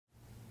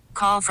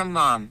Call from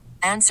mom.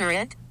 Answer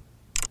it.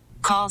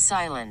 Call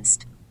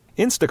silenced.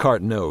 Instacart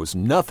knows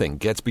nothing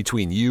gets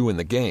between you and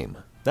the game.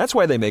 That's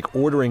why they make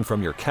ordering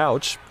from your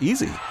couch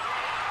easy.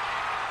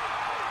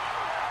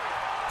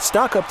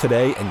 Stock up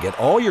today and get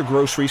all your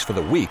groceries for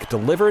the week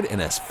delivered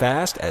in as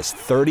fast as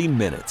 30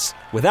 minutes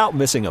without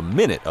missing a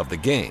minute of the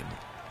game.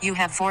 You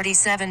have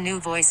 47 new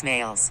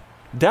voicemails.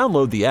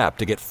 Download the app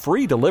to get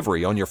free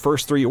delivery on your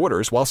first 3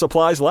 orders while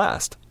supplies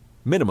last.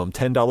 Minimum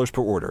 $10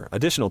 per order.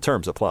 Additional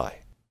terms apply.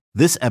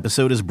 This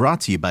episode is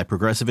brought to you by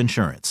Progressive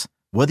Insurance.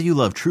 Whether you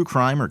love true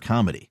crime or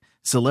comedy,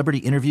 celebrity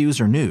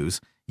interviews or news,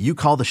 you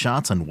call the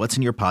shots on what's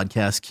in your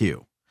podcast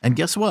queue. And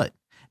guess what?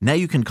 Now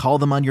you can call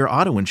them on your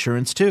auto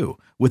insurance too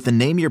with the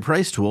Name Your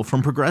Price tool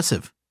from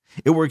Progressive.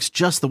 It works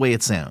just the way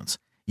it sounds.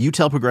 You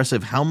tell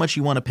Progressive how much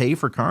you want to pay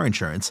for car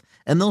insurance,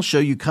 and they'll show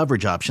you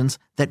coverage options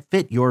that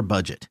fit your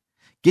budget.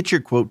 Get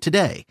your quote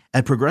today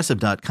at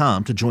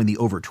Progressive.com to join the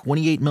over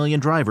 28 million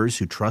drivers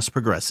who trust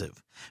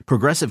Progressive.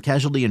 Progressive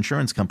Casualty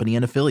Insurance Company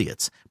and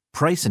Affiliates.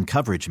 Price and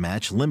coverage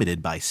match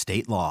limited by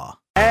state law.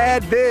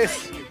 Add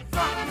this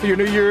to your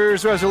New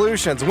Year's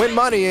resolutions. Win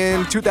money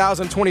in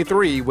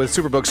 2023 with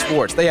Superbook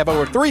Sports. They have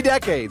over 3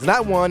 decades,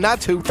 not 1, not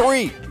 2,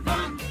 3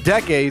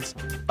 decades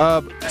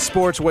of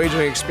sports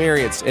wagering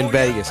experience in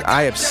Vegas.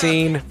 I have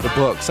seen the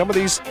book. Some of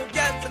these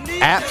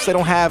apps, they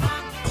don't have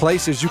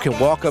places you can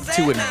walk up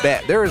to and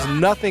bet. There is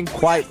nothing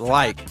quite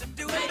like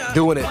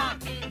doing it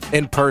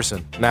in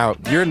person. Now,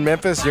 you're in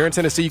Memphis, you're in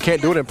Tennessee, you can't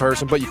do it in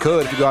person, but you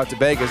could if you go out to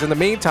Vegas. In the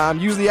meantime,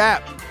 use the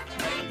app.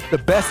 The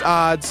best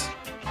odds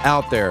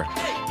out there.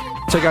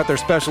 Check out their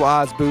special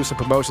odds boosts and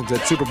promotions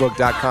at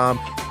superbook.com.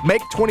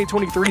 Make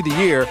 2023 the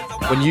year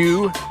when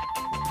you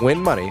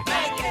win money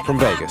from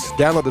Vegas.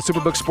 Download the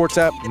Superbook Sports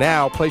app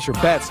now. Place your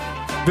bets.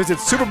 Visit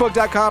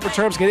superbook.com for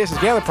terms and conditions.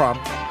 Gambling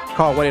problem?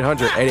 Call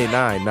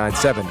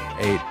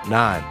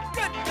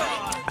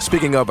 1-800-889-9789.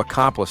 Speaking of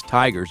accomplished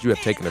Tigers, you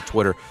have taken to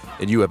Twitter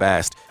and you have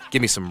asked,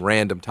 give me some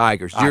random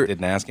Tigers. I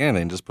didn't ask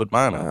anything, just put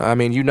mine on. I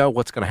mean, you know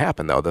what's going to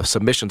happen, though. The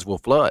submissions will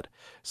flood.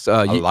 So,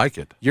 I like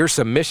it. Your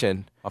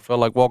submission. I felt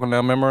like walking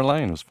down memory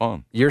lane. It was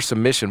fun. Your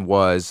submission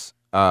was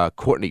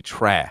Courtney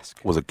Trask.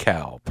 Was a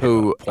cow.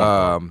 Who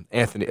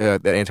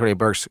Antonio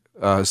Burks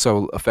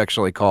so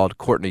affectionately called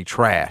Courtney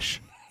Trash.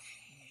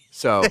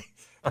 So,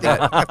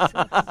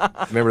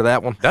 remember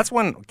that one? That's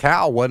when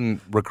Cal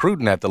wasn't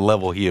recruiting at the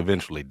level he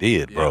eventually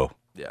did, bro.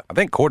 Yeah. I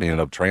think Courtney ended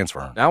up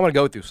transferring. Now I want to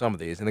go through some of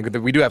these, and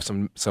we do have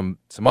some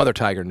other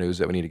Tiger news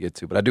that we need to get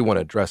to, but I do want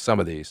to address some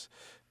of these.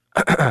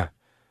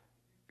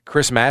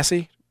 Chris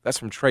Massey, that's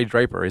from Trey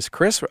Draper. Is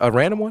Chris a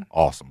random one?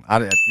 Awesome.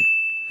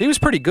 He was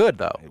pretty good,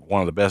 though.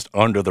 One of the best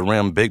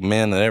under-the-rim big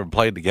men that ever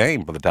played the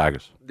game for the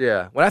Tigers.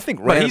 Yeah. When I think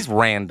random, but he's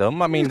random.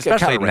 I mean,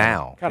 especially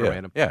now. Kind of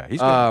random. Yeah, he's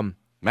good.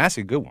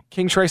 Massey, good one.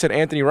 King Trey said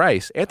Anthony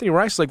Rice. Anthony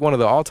Rice is like one of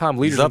the all-time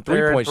leaders in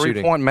three-point shooting.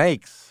 Three-point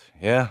makes.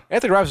 Yeah.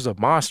 Anthony Rice was a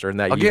monster in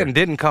that year. Again,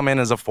 didn't come in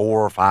as a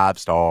 4 or 5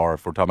 star.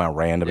 If we're talking about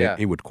random,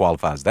 he would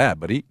qualify as that.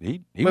 But he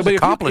was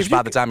accomplished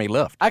by the time he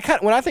left.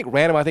 When I think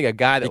random, I think a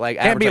guy that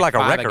can't be like a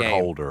record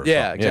game. holder. Or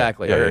yeah, something.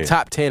 Exactly. Or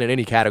top 10 in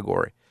any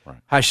category. Right.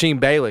 Hasheem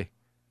Bailey,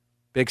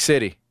 Big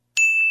City,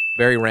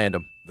 very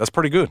random. That's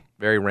pretty good.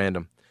 Very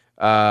random.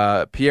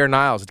 Pierre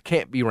Niles, it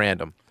can't be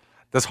random.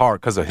 That's hard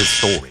because of his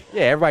story.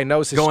 Yeah, everybody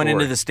knows his story. Going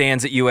into the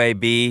stands at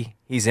UAB,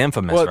 he's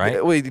infamous,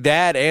 right? Well,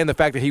 that and the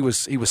fact that he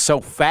was so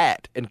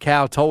fat, and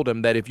Cal told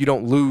him that if you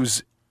don't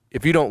lose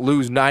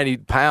 90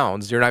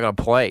 pounds, you're not going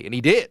to play, and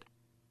he did.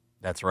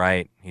 That's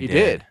right. He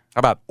did. How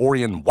about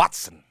Orion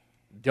Watson?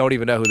 Don't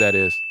even know who that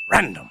is.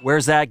 Random.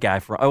 Where's that guy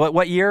from?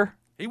 What year?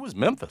 He was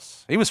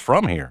Memphis. He was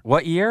from here.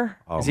 What year?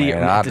 Oh, is he the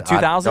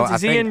 2000s?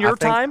 Is he in your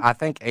time? I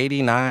think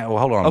 89. Well,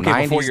 hold on. Okay,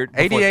 90s,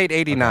 88,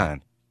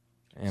 89.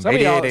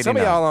 Okay. Some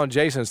of y'all on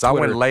Jason's Twitter. I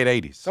went late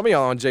 80s. Some of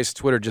y'all on Jason's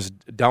Twitter just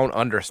don't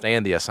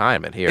understand the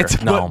assignment here.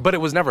 But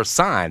it was never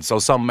signed, so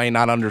some may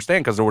not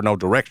understand because there were no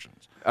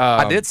directions.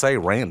 I did say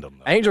random,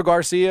 though. Angel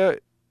Garcia,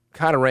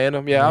 kind of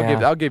random. Yeah,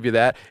 I'll give you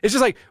that. It's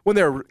just like when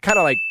they're kind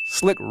of like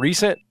slick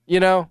recent,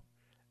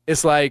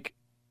 it's like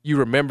you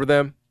remember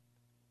them.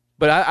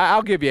 But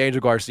I'll give you Angel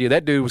Garcia.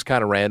 That dude was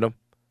kind of random.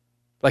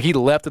 Like he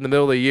left in the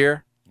middle of the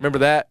year. Remember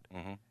that?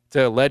 Mm-hmm.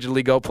 To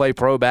allegedly go play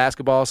pro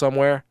basketball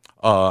somewhere.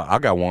 I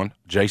got one.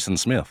 Jason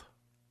Smith.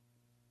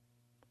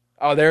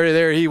 Oh,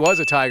 there he was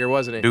a Tiger,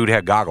 wasn't he? Dude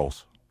had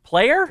goggles.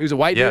 Player? He was a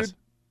white dude?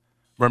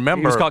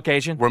 Remember, he was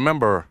Caucasian?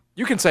 Remember.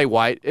 You can say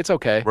white. It's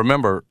okay.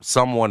 Remember,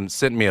 someone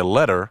sent me a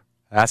letter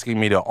asking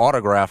me to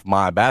autograph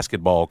my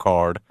basketball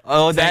card.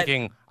 Oh,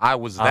 thinking I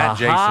was that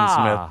Jason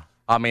Smith.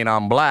 I mean,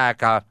 I'm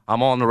black.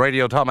 I'm on the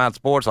radio talking about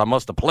sports. I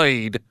must have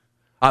played.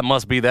 I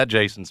must be that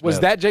Jason Smith. Was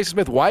that Jason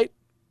Smith white?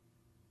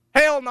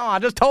 Hell no. I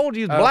just told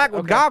you he's black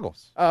with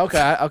goggles. Oh,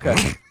 okay. Okay.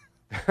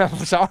 I'm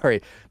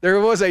sorry. There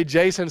was a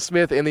Jason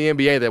Smith in the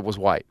NBA that was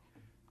white.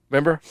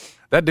 Remember?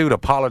 That dude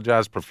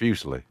apologized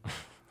profusely,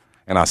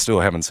 and I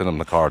still haven't sent him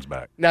the cards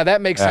back. Now,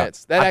 that makes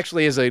sense. That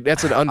actually is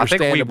that's an understandable. I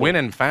think we went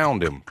and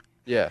found him.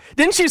 Yeah.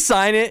 Didn't you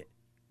sign it?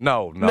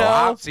 No.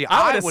 I would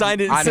have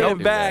signed it and sent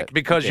it back.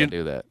 Because you can't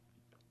do that.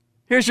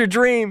 Here's your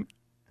dream.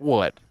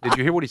 What? Did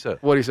you hear what he said?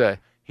 What did he say?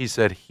 He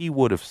said he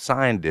would have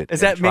signed it.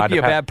 Does that make you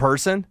a bad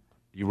person?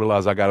 You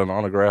realize I got an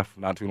autograph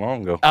not too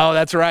long ago. Oh,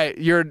 that's right.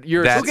 You're.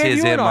 That's Who gave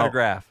his you an MO.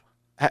 autograph?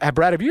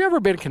 Brad, have you ever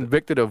been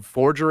convicted of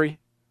forgery?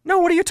 No,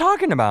 what are you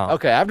talking about?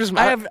 Okay,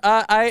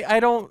 I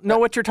don't know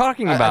what you're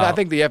talking about. I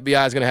think the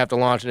FBI is going to have to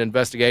launch an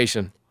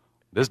investigation.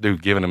 This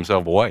dude giving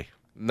himself away.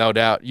 No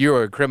doubt. You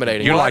are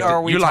incriminating. What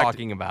are we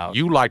talking about?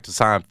 You like to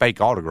sign fake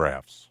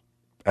autographs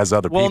as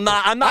other people.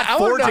 Well, I'm not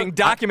forging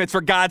documents, for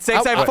God's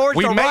sakes. I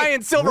forged a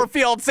Ryan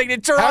Silverfield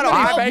signature on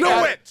I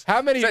knew it.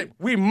 How many?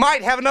 We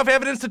might have enough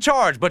evidence to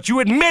charge, but you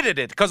admitted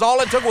it because all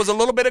it took was a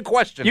little bit of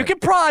questioning. You can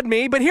prod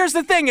me, but here's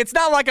the thing. It's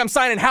not like I'm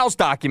signing house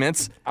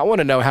documents. I want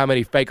to know how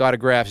many fake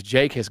autographs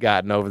Jake has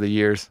gotten over the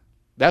years.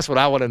 That's what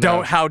I want to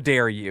know. How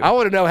dare you? I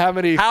want to know how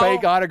many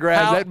fake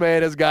autographs that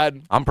man has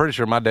gotten. I'm pretty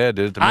sure my dad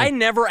did it to me. I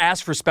never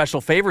ask for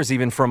special favors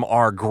even from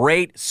our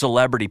great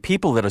celebrity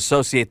people that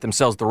associate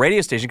themselves with the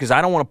radio station because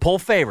I don't want to pull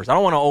favors. I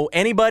don't want to owe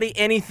anybody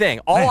anything.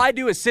 All I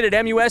do is sit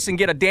at MUS and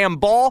get a damn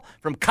ball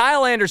from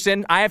Kyle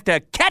Anderson. I have to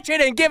catch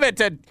it and give it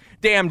to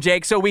damn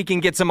Jake so we can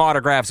get some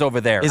autographs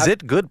over there. Is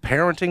it good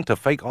parenting to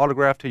fake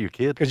autograph to your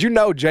kid? Because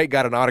Jake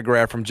got an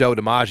autograph from Joe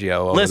DiMaggio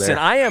over Listen, there.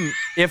 I am.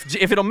 If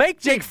it'll make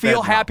Jake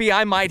feel happy,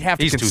 I might have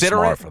to He's consider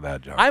too smart it. for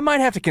that, John. I might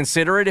have to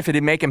consider it if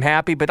it'd make him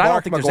happy, but I don't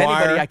Mark think there's McGwire.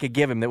 anybody I could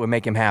give him that would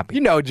make him happy.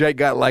 Jake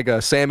got like a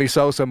Sammy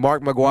Sosa,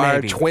 Mark McGuire,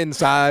 Maybe. twin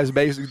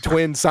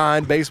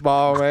signed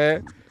baseball,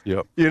 man.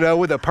 Yep.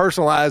 With a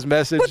personalized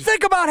message. But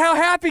think about how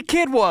happy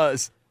kid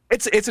was.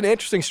 It's an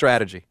interesting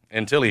strategy.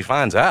 Until he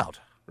finds out.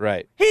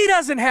 Right. He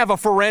doesn't have a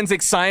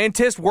forensic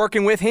scientist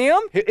working with him.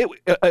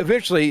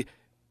 Eventually,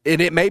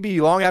 and it may be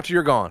long after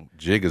you're gone,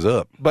 Jig is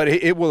up. but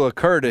it will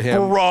occur to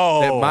him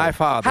that my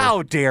father.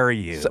 How dare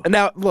you?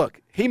 Now,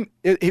 look,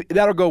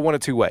 that'll go one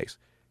of two ways.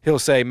 He'll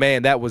say,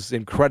 man, that was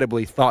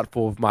incredibly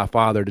thoughtful of my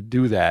father to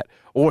do that.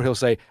 Or he'll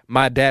say,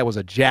 my dad was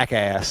a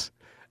jackass.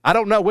 I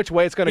don't know which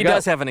way it's going to He go.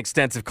 does have an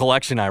extensive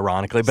collection,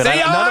 ironically, but See,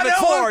 none of it's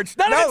forged.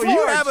 None of it's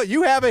forged.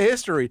 you have a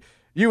history.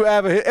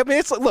 I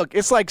mean,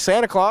 it's like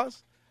Santa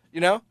Claus,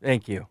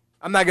 Thank you.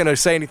 I'm not going to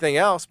say anything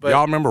else, but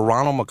Y'all remember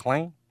Ronald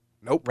McLean?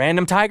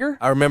 Random Tiger?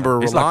 I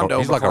remember He's Rolando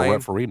like a McClain,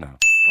 referee now.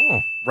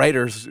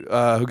 Raiders,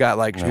 who got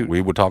like,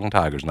 We were talking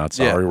Tigers, not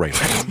sorry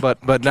Raiders.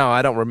 but no,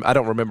 I don't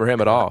remember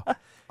him at all.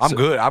 I'm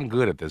good. I'm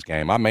good at this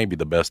game. I may be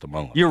the best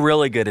among them. You're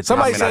really good at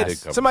Somebody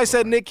this.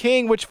 said Nick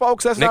King, which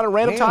folks, that's not a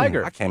random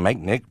Tiger. I can't make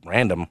Nick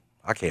random.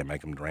 I can't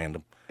make him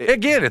random.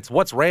 Again, it's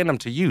what's random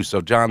to you. So,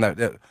 John,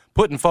 that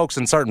putting folks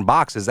in certain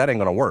boxes, that ain't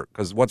going to work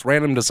because what's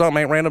random to some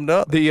ain't random to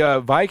others.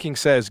 The Viking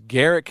says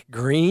Garrick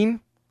Green.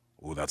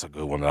 Ooh, that's a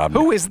good one.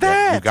 Who is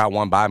that? You got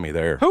one by me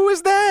there. Who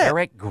is that?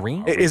 Eric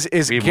Green? Is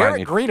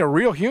Garrick Green a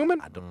real human?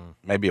 I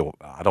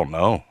don't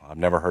know. I've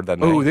never heard that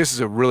name. Ooh, this is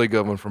a really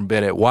good one from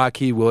Bennett.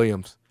 Waukee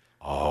Williams.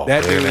 Oh,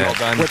 That dude Bennett. Well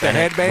done, with the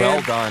Bennett. headband.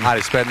 Well done. I'd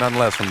expect nothing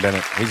less from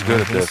Bennett. He's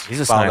good at this. he's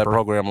a Followed that sniper.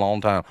 program a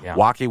long time. Yeah.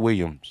 Waukee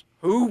Williams.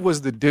 Who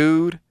was the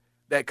dude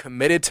that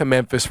committed to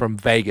Memphis from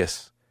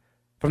Vegas?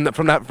 Not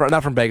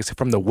from Vegas,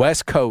 from the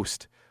West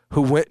Coast,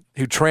 who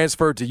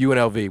transferred to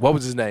UNLV. What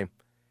was his name?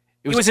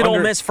 He was at Ole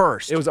Miss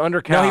first. It was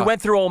under Cal. No, he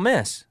went through Ole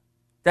Miss.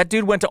 That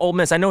dude went to Ole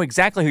Miss. I know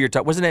exactly who you're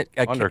talking. Wasn't it?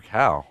 Under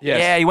Cal. Yes.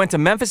 Yeah, he went to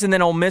Memphis and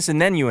then Ole Miss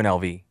and then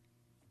UNLV.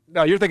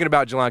 No, you're thinking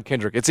about Jelon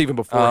Kendrick. It's even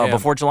before him.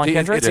 Before Jelon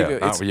Kendrick? It's, Yeah, even-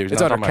 not- you're it's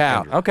not under talking about Cal.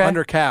 Kendrick. Okay.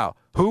 Under Cal.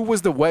 Who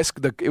was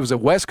it was a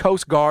West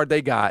Coast guard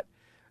they got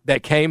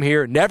that came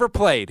here, never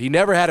played. He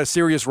never had a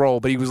serious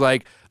role, but he was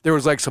like, there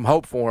was like some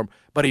hope for him,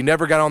 but he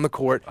never got on the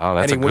court, Oh,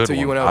 that's and he a went good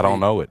to one. UNLV. I don't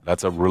know it.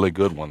 That's a really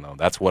good one, though.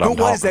 That's what Who I'm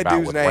talking was that about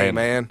dude's with name, random.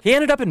 man? He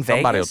ended up in Vegas.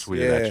 Somebody will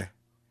tweet it at you.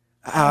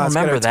 It's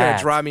remember It's going that.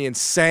 to drive me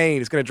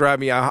insane. It's going to drive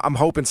me. I'm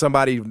hoping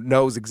somebody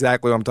knows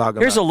exactly what I'm talking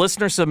Here's a about.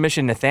 listener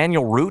submission,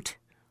 Nathaniel Root.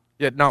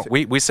 Yeah, no,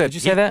 we said Did you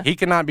say that? He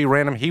cannot be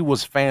random. He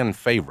was fan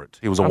favorite.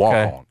 He was a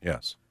walk-on,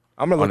 yes.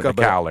 I'm going to look Under up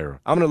the Cal era.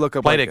 I'm going to look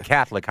up Played like at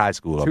Catholic High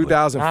School, I believe.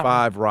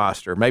 2005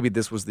 roster. Maybe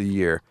this was the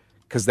year,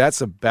 because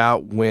that's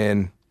about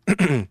when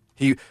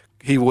he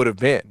would have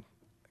been.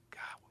 God,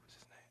 what was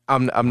his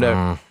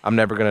name? I'm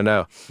never going to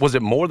know. Was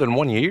it more than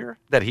 1 year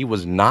that he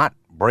was not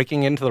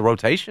breaking into the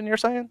rotation, you're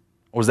saying?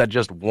 Or was that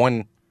just a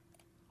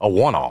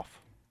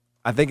one-off?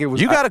 I think it was.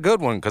 You got a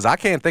good one, because I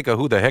can't think of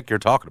who the heck you're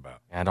talking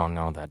about. I don't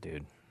know that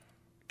dude.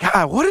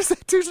 God, what is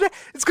that dude's name?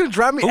 It's going to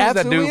drive me Who was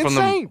that absolutely dude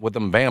insane. with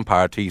them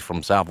vampire teeth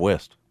from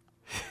Southwest?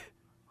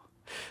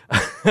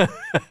 What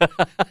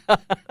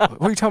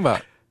are you talking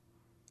about?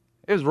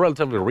 It was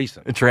relatively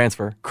recent. A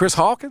transfer. Chris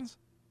Hawkins?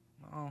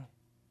 No.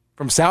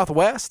 From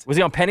Southwest? Was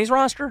he on Penny's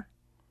roster?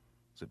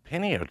 Was it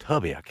Penny or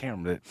Tubby? I can't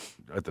remember.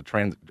 At the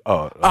trans.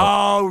 Oh,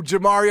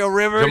 Jamario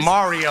Rivers.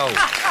 Jamario.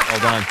 Well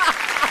done.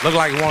 Looked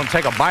like he wanted to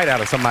take a bite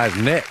out of somebody's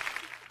neck.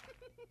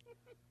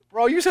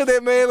 Bro, you said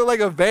that man looked like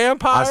a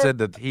vampire? I said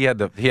that he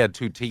had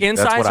two teeth.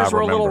 Incisors That's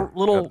what I were a remember.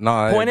 little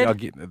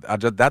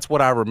pointed? That's what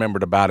I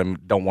remembered about him.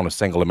 Don't want to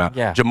single him out.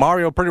 Yeah.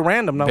 Jamario, pretty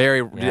random, though. Very,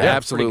 Yeah,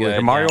 absolutely.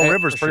 pretty good. Jamario Yeah,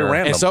 Rivers, for pretty sure.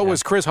 random. And so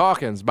was Chris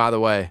Hawkins, by the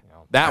way.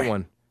 That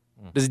one.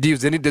 Does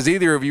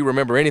either of you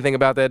remember anything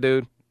about that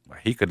dude?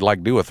 He could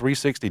do a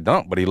 360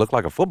 dunk, but he looked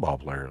like a football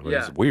player.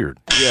 It's weird.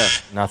 Yeah.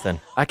 Nothing.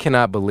 I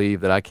cannot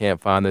believe that I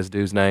can't find this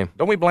dude's name.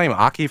 Don't we blame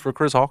Aki for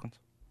Chris Hawkins?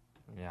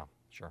 Yeah,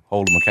 sure.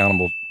 Hold him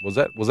accountable. Was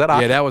that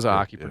Aki? Yeah, that was an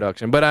Aki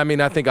production. But I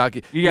mean, I think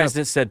Aki. You guys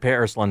just said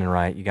Paris London,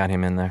 right? You got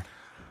him in there.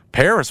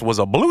 Paris was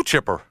a blue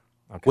chipper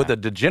with a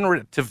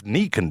degenerative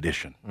knee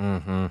condition.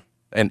 Mm-hmm.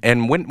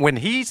 And when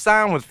he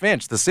signed with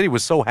Finch, the city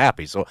was so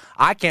happy. So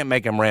I can't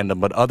make him random,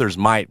 but others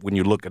might when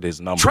you look at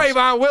his numbers.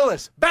 Trayvon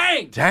Willis.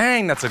 Bang!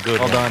 Dang, that's a good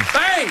one. Well done.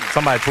 Bang!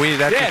 Somebody tweeted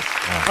that? Yes.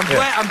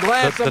 I'm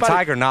glad The somebody.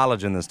 Tiger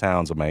knowledge in this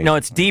town's amazing. No,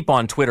 it's deep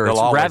on Twitter. They'll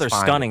It's always rather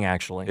find stunning, it.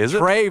 actually. Is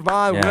it?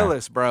 Trayvon Yeah.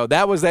 Willis, bro.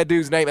 That was that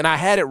dude's name. And I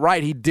had it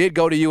right. He did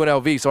go to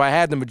UNLV, so I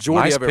had the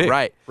majority Nice of it pick.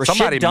 right.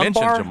 Somebody Rashid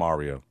Dunbar? mentioned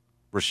Jamario.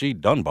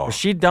 Rashid Dunbar.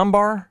 Rashid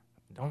Dunbar?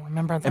 Don't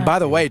remember that. And by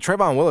the way,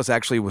 Trayvon Willis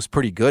actually was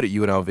pretty good at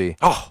UNLV.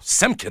 Oh,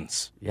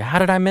 Simpkins. Yeah, how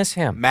did I miss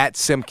him? Matt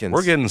Simpkins.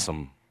 We're getting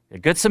some.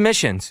 Good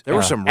submissions. There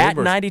were some At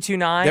rumors.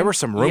 92.9. There were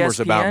some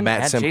rumors about ESPN,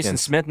 Matt at Simpkins. Jason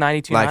Smith,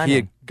 92.9. Like he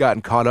had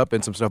gotten caught up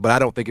in some stuff, but I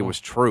don't think it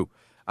was true.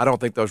 I don't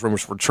think those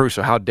rumors were true,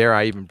 so how dare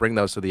I even bring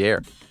those to the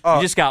air?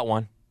 You just got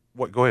one.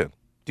 What? Go ahead.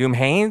 Doom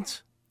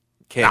Haynes?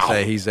 Can't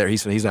say he's there.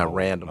 He's not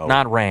random.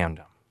 Not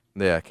random.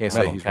 Yeah, I can't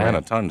say he's ran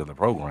random. a ton to the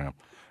program.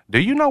 Do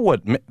you know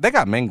what they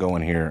got Mingo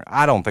in here?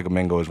 I don't think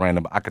Mingo is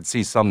random. I could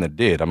see some that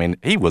did. I mean,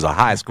 he was a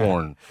high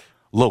scoring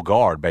little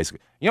guard,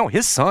 basically. You know,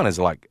 his son is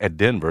at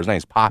Denver. His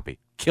name's Poppy,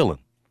 killing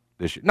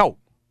this year. No,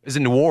 is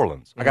in New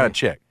Orleans. I got to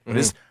check. But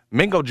his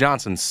Mingo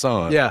Johnson's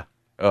son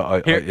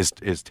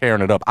is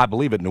tearing it up. I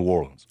believe at New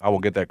Orleans. I will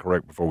get that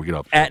correct before we get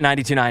up. At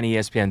 92.9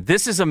 ESPN.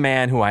 This is a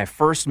man who I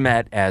first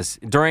met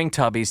during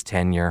Tubby's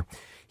tenure.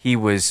 He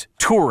was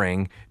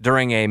touring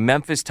during a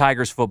Memphis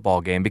Tigers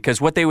football game because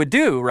what they would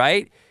do,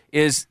 right,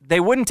 is they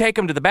wouldn't take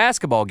him to the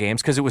basketball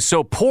games because it was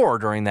so poor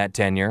during that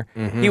tenure.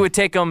 He would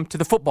take them to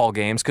the football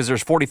games because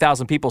there's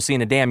 40,000 people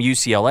seeing a damn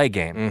UCLA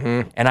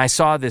game. And I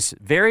saw this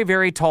very,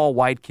 very tall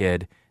white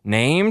kid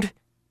named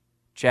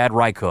Chad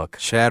Reichhook.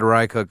 Chad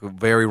Reichhook,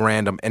 very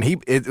random. And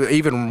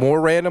even more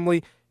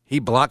randomly, he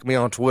blocked me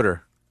on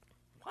Twitter.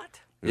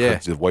 What? Yeah.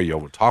 The way you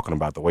were talking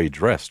about the way he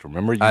dressed.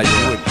 Remember? He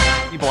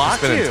blocked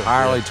spent you.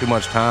 entirely too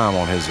much time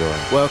on his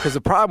Well, because the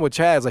problem with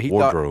Chad is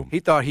wardrobe. he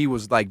thought he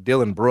was like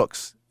Dylan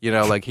Brooks. You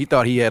know, like he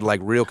thought he had like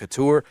real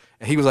couture,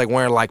 and he was like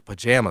wearing like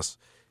pajamas.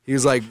 He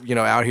was like,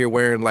 out here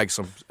wearing like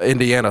some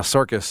Indiana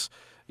circus,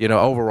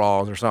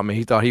 overalls or something.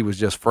 He thought he was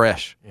just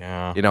fresh.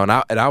 Yeah. And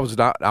I was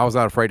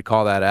not afraid to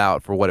call that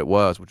out for what it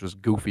was, which was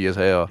goofy as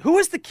hell. Who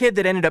was the kid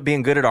that ended up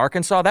being good at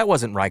Arkansas? That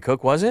wasn't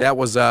Reichhook, was it? That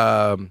was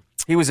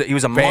He was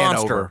a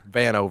monster.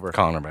 Vanover.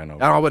 Connor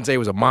Vanover. I wouldn't say he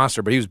was a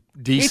monster, but he was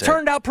He decent.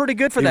 turned out pretty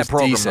good for He that was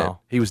program, decent. though.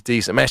 He was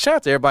decent. Man, shout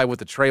out to everybody with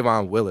the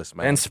Trayvon Willis,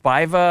 man. And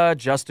Spiva,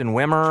 Justin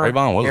Wimmer,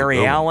 Trayvon Willis, Harry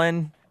good one.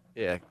 Allen,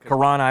 yeah.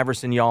 Karan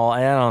Iverson, y'all.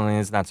 I don't think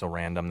it's not so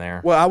random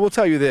there. Well, I will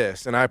tell you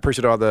this, and I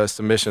appreciate all the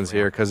submissions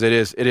here because it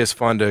is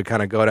fun to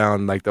kind of go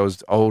down like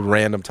those old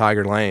random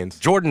Tiger lanes.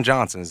 Jordan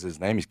Johnson is his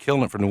name. He's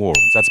killing it for New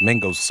Orleans. That's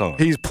Mingo's son.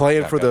 He's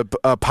playing for the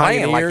playing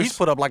Pioneers. like he's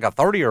put up like a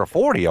 30 or a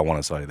 40, I want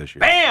to say, this year.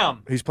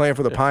 Bam! He's playing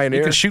for the He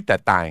Pioneers. can shoot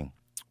that thing.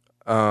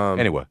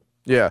 Anyway.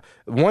 Yeah.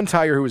 One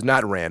Tiger who is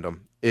not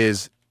random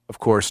is, of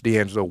course,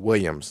 D'Angelo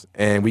Williams.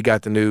 And we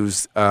got the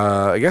news,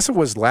 I guess it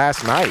was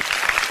last night,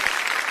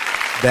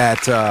 that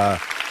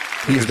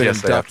he's been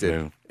yesterday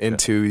inducted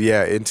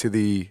afternoon. into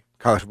the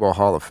College Football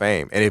Hall of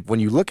Fame. And when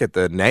you look at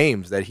the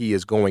names that he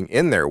is going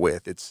in there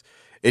with,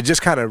 it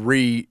just kind of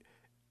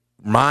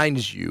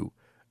reminds you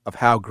of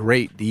how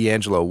great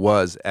D'Angelo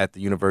was at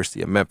the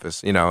University of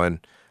Memphis. And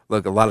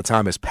look, a lot of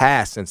time has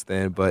passed since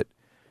then, but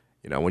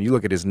when you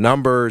look at his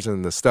numbers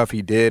and the stuff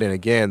he did, and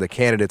again, the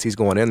candidates he's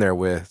going in there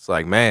with, it's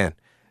like, man,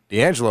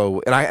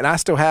 D'Angelo, and I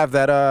still have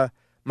that,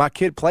 my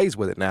kid plays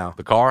with it now.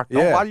 The car?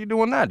 Yeah. Why are you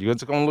doing that? You're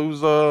going to lose,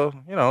 the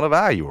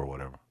value or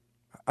whatever.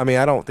 I mean,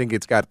 I don't think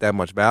it's got that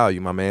much value,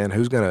 my man.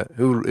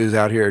 Who is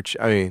out here?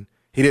 I mean,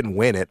 he didn't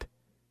win it.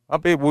 I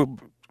mean,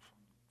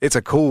 It's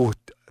a cool.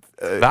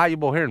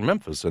 valuable here in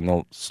Memphis, and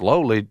they'll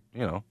slowly,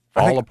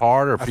 fall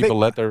apart, or people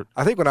let their.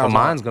 I think when I was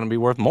mine's going to be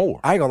worth more.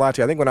 I ain't gonna lie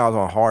to you. I think when I was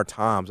on hard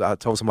times, I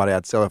told somebody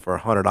I'd sell it for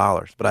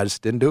 $100, but I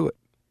just didn't do it.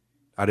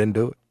 I didn't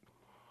do it.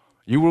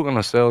 You were going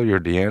to sell your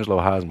D'Angelo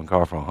Heisman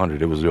car for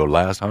 $100. It was your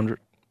last $100.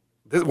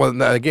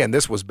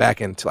 This was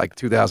back in like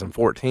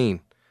 2014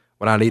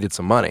 when I needed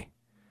some money.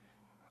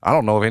 I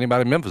don't know if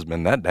anybody in Memphis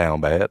been that down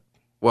bad.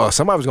 Well,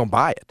 somebody was gonna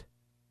buy it.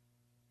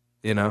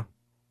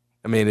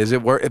 I mean, is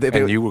it worth?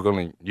 And you were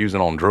going to use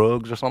it on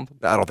drugs or something?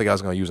 I don't think I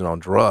was going to use it on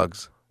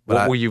drugs. But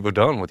What will you have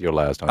done with your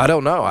last $100? I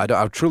don't know.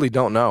 I truly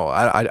don't know.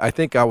 I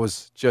think I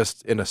was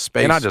just in a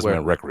space. And I just where,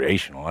 meant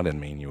recreational. I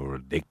didn't mean you were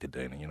addicted to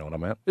anything. You know what I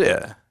meant?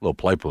 Yeah. A little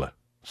play.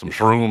 Some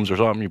shrooms or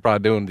something you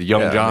probably doing. The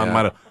young Yeah, John yeah.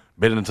 might have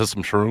been into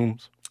some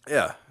shrooms.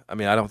 Yeah. I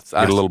mean, I don't.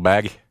 Get a little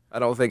baggy. I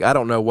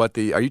don't know what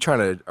the. Are you trying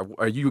to?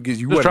 Are you? Just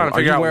trying to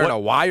figure out wearing what, a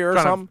wire or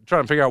something?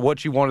 Trying to figure out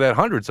what you wanted that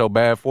 100 so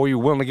bad for. You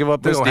willing to give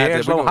up this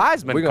D'Angelo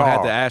Heisman We're car? gonna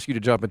have to ask you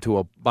to jump into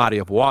a body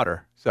of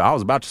water. So I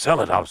was about to sell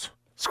it. I was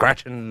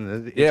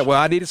scratching. Yeah, well,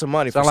 I needed some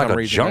money for Sound some like a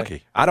reason.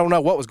 junkie. I don't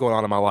know what was going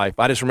on in my life.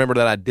 I just remember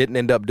that I didn't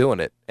end up doing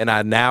it, and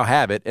I now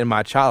have it, and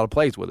my child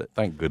plays with it.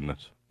 Thank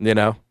goodness. You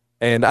know?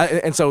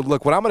 And so,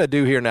 look, what I'm going to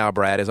do here now,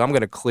 Brad, is I'm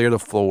going to clear the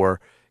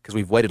floor because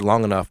we've waited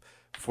long enough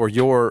for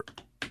your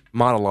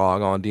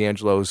monologue on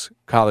D'Angelo's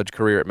college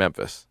career at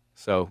Memphis.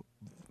 So,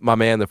 my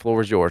man, the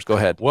floor is yours. Go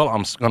ahead. Well,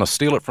 I'm going to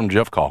steal it from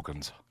Jeff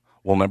Calkins.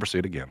 We'll never see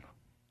it again.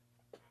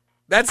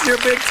 That's your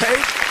big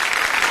take?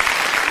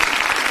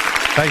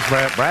 Thanks,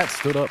 Brad. Brad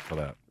stood up for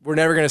that. We're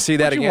never going to see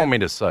that What do again. you want me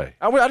to say?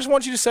 I just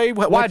want you to say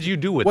Why'd you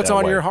do it what's that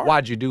on way? your heart.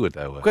 Why'd you do it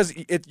that way? Because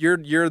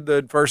you're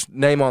the first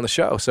name on the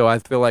show, so I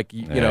feel like,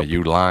 you know,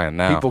 you lying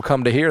now. people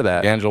come to hear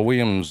that. D'Angelo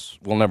Williams,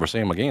 we'll never see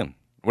him again.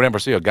 We'll never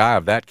see a guy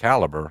of that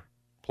caliber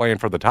playing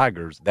for the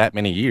Tigers that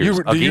many years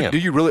again. Do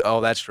you really?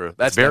 Oh, that's true.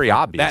 That's very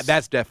definitely- obvious.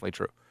 That's definitely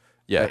true.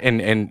 Yeah.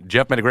 And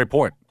Jeff made a great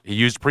point. He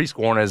used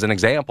pre-scoring as an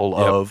example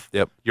of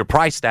you're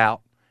priced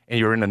out and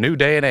you're in a new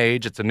day and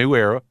age. It's a new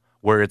era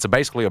where it's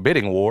basically a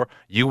bidding war.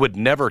 You would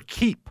never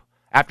keep,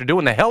 after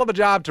doing the hell of a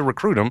job to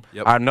recruit him.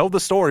 Yep. I know the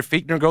story.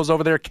 Fichtner goes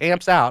over there,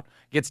 camps out,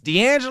 gets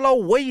D'Angelo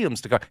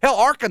Williams to come. Hell,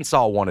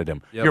 Arkansas wanted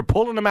him. Yep. You're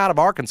pulling him out of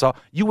Arkansas.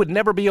 You would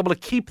never be able to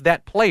keep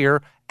that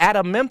player out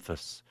of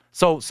Memphis.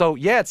 So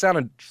yeah, it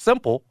sounded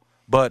simple,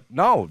 but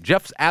no,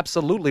 Jeff's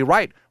absolutely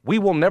right. We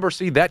will never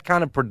see that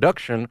kind of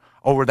production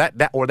over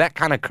that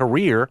kind of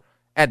career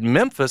at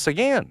Memphis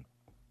again.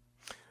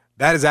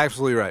 That is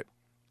absolutely right.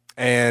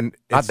 And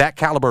Not that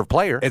caliber of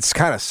player. it's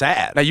kind of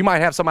sad. Now, you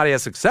might have somebody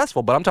as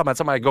successful, but I'm talking about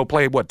somebody go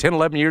play, 10,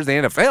 11 years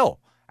in the NFL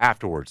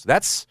afterwards.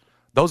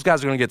 Those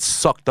guys are going to get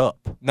sucked up.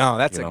 No,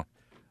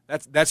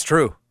 that's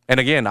true. And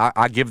again,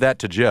 I give that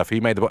to Jeff. He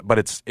made but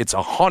it's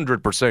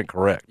 100%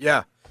 correct.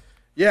 Yeah.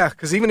 Yeah,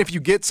 because even if you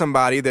get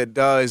somebody that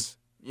does,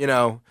 you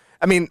know,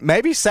 I mean,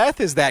 maybe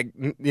Seth is that,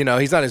 you know,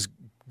 he's not as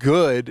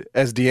good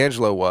as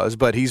D'Angelo was,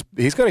 but he's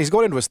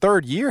going into his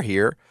third year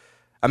here.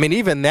 I mean,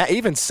 even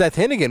Seth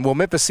Hennigan, will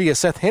Memphis see a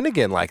Seth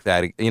Hennigan like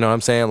that? You know what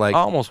I'm saying? Like, I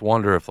almost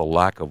wonder if the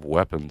lack of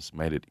weapons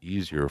made it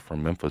easier for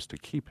Memphis to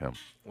keep him.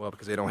 well,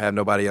 because they don't have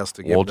nobody else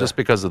to give. Well, just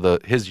because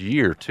of his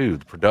year, too,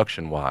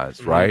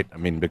 production-wise, right? I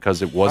mean,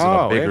 because it wasn't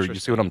a bigger – you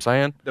see what I'm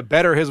saying? The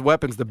better his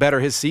weapons, the better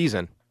his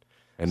season.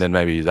 And then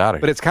maybe he's out of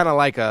here. But it's kind of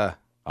like a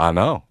I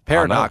know.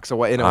 paradox I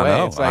know. in a I way.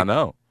 know. It's like, I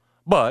know.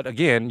 But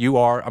again, you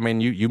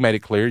made it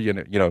clear. You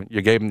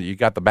gave him. You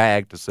got the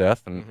bag to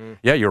Seth, and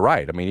yeah, you're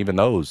right. I mean, even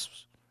those,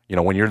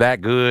 when you're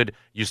that good,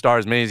 you start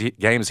as many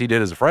games as he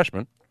did as a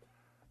freshman.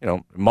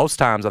 Most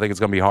times I think it's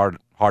going to be hard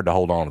to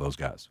hold on to those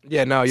guys.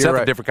 Yeah, no, you're Seth's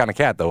right. a different kind of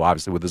cat, though.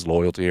 Obviously, with his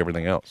loyalty,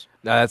 everything else.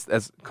 No,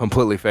 that's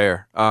completely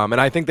fair. And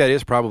I think that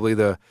is probably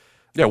we'll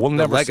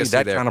never legacy see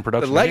that there. kind of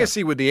production. The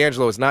legacy with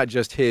D'Angelo is not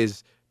just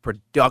his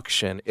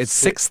production; it's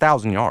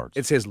 6,000 yards.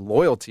 It's his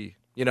loyalty.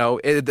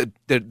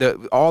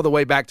 All the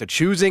way back to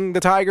choosing the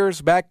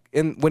Tigers back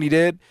when he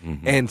did,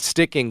 and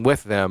sticking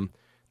with them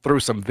through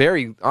some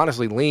very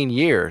honestly lean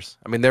years.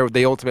 I mean,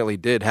 they ultimately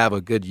did have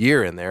a good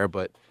year in there,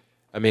 but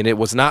I mean, it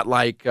was not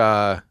like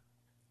the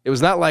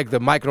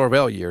Mike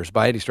Norvell years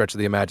by any stretch of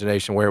the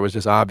imagination, where it was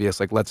just obvious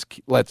like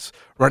let's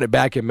run it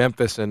back in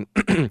Memphis. And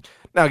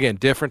now again,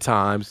 different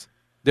times,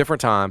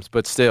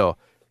 but still,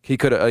 he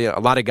could have. A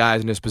lot of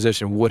guys in his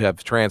position would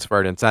have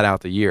transferred and sat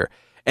out the year.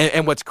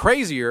 And what's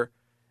crazier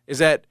is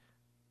that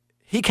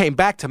he came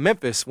back to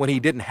Memphis when he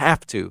didn't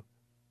have to.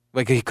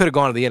 Like, he could have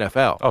gone to the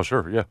NFL. Oh,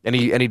 sure, yeah. And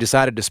he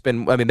decided to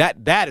spend. I mean,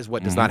 that is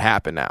what does not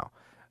happen now.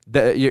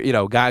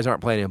 Guys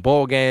aren't playing in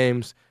bowl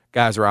games.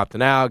 Guys are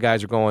opting out.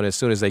 Guys are going as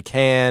soon as they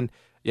can.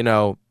 I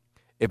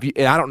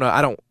don't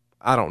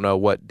know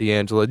what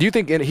D'Angelo. Do you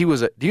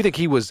think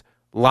he was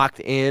locked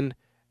in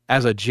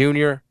as a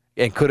junior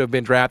and could have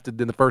been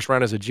drafted in the first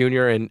round as a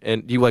junior?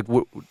 And do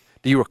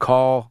you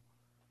recall?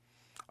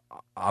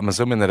 I'm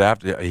assuming that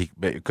after it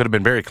could have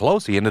been very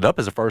close. He ended up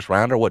as a first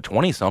rounder,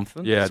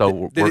 20-something. Yeah.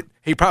 So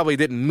he probably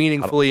didn't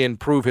meaningfully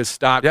improve his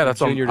stock that's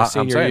from junior to I'm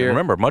senior saying. year.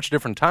 Remember, much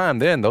different time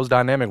then. Those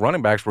dynamic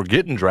running backs were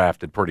getting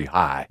drafted pretty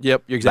high.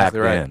 Yep, you're exactly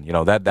back right.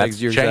 Then.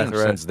 That's You're changed exactly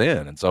right. since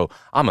then. And so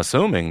I'm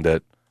assuming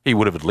that he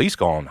would have at least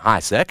gone high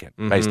second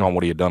based on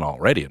what he had done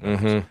already.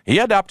 He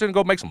had the opportunity to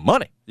go make some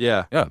money.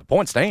 Yeah. Yeah, the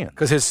point stands.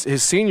 Because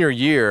his senior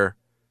year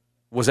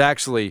was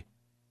actually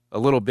a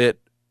little bit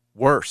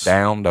worse.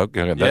 Down.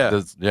 Okay,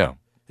 yeah.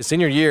 His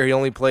senior year, he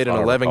only played in I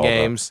don't 11 recall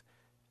games,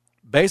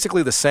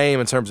 basically the same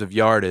in terms of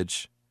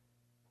yardage,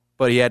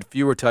 but he had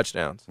fewer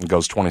touchdowns. He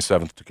goes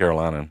 27th to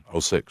Carolina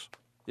in 06.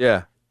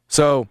 Yeah.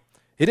 So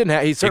he didn't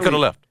have. He could have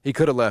left. He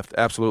could have left.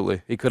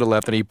 Absolutely, he could have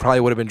left, and he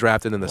probably would have been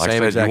drafted in the Like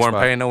same I said, exact you weren't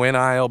spot. paying no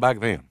NIL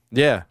back then.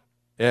 Yeah,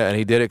 and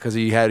he did it because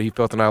he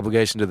felt an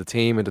obligation to the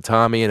team and to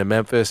Tommy and to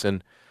Memphis,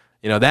 and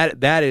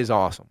that is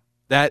awesome.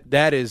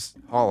 That is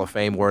Hall of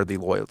Fame worthy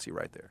loyalty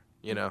right there.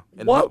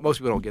 And most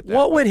people don't get that.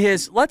 What would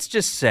let's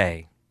just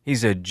say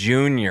he's a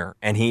junior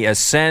and he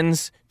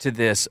ascends to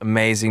this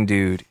amazing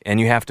dude, and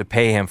you have to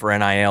pay him for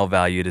NIL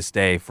value to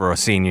stay for a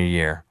senior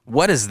year.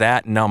 What is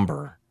that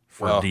number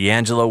for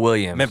D'Angelo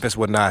Williams? Memphis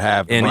would not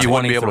have. In You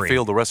wouldn't be able to 23.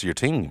 field the rest of your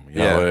team,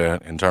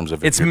 in terms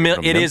of It is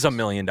 $1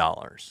 million.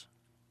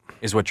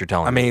 is what you're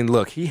telling I me. mean,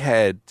 look, he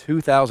had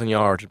 2,000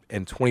 yards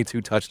and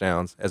 22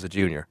 touchdowns as a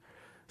junior.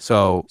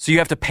 So you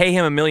have to pay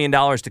him $1 million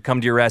to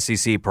come to your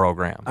SEC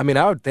program. I mean,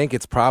 I would think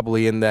it's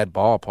probably in that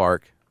ballpark,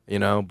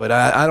 but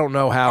I don't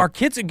know how. Are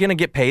kids going to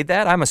get paid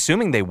that? I'm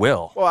assuming they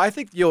will. Well, I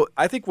think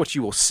what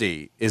you will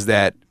see is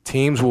that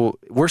teams will.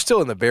 We're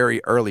still in the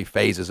very early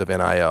phases of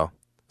NIL,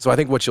 so I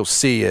think what you'll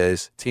see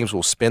is teams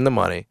will spend the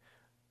money.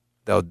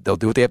 They'll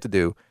do what they have to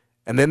do,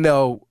 and then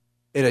they'll,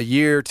 in a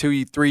year,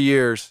 2, 3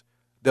 years,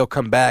 they'll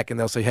come back and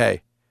they'll say,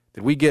 "Hey,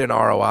 did we get an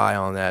ROI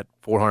on that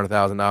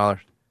 $400,000?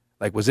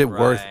 Like, was it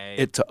worth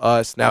it to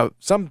us?" Now,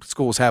 some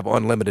schools have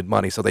unlimited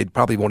money, so they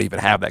probably won't even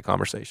have that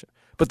conversation.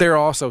 But there are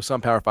also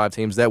some Power 5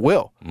 teams that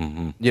will,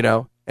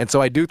 And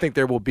so I do think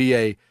there will be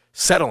a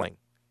settling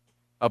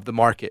of the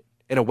market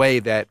in a way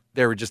that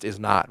there just is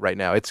not right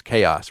now. It's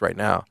chaos right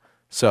now.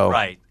 So,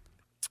 right.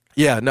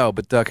 Yeah, no,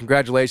 but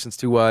congratulations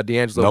to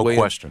D'Angelo Williams.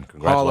 No question.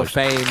 Hall of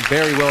Fame,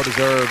 very well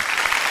deserved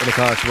in the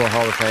College Football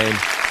Hall of Fame,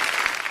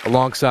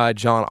 alongside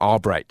John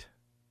Albright.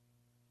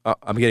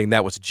 I'm getting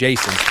that was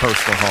Jason's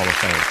personal Hall of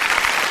Fame.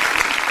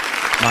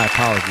 My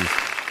apologies.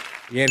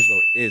 D'Angelo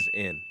is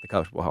in the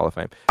College Football Hall of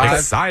Fame.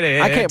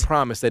 Excited. I can't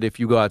promise that if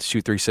you go out to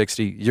shoot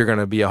 360, you're going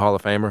to be a Hall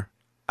of Famer.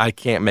 I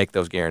can't make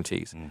those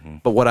guarantees.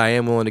 But what I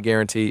am willing to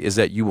guarantee is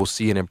that you will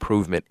see an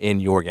improvement in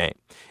your game.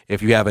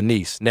 If you have a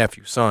niece,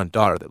 nephew, son,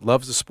 daughter that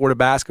loves the sport of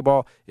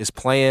basketball, is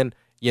playing,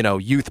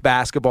 youth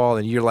basketball,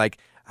 and you're like,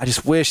 I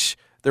just wish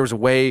there was a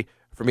way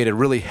for me to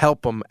really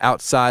help them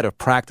outside of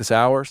practice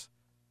hours,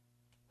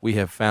 we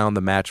have found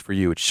the match for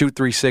you. It's Shoot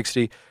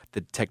 360.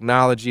 The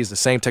technology is the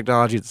same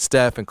technology that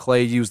Steph and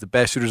Clay use, the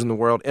best shooters in the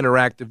world,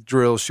 interactive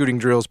drills, shooting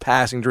drills,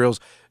 passing drills,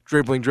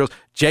 dribbling drills.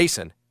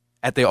 Jason,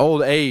 at the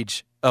old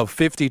age of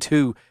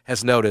 52,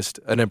 has noticed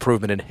an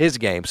improvement in his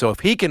game. So if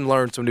he can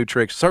learn some new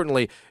tricks,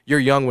 certainly your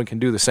young one can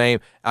do the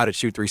same out at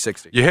Shoot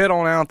 360. You head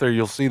on out there,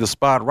 you'll see the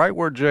spot right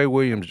where Jay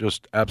Williams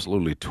just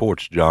absolutely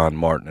torched John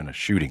Martin in a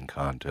shooting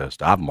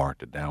contest. I've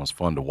marked it down. It's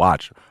fun to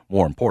watch.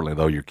 More importantly,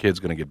 though, your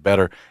kid's going to get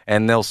better,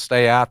 and they'll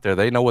stay out there.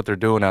 They know what they're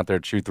doing out there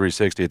at Shoot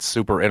 360. It's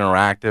super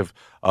interactive.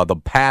 The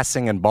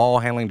passing and ball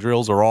handling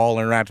drills are all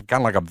interactive,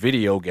 kind of like a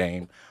video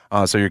game.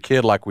 So your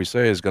kid, like we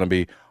say, is going to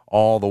be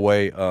all the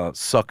way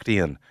sucked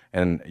in.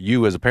 And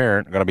you as a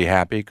parent are going to be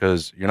happy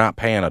because you're not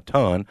paying a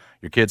ton.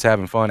 Your kid's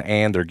having fun,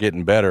 and they're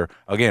getting better.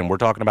 Again, we're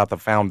talking about the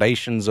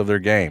foundations of their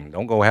game.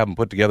 Don't go have them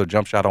put together a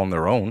jump shot on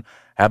their own.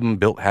 Have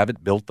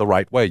it built the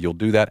right way. You'll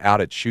do that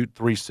out at Shoot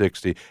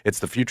 360. It's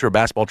the future of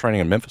basketball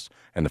training in Memphis,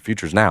 and the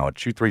future's now at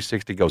Shoot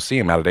 360. Go see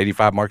them out at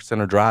 85 Market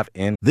Center Drive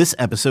in. This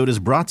episode is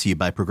brought to you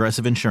by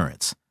Progressive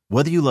Insurance.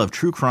 Whether you love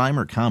true crime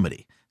or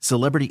comedy,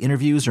 celebrity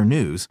interviews or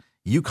news,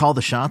 you call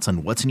the shots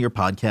on what's in your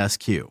podcast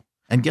queue.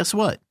 And guess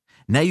what?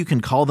 Now you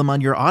can call them on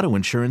your auto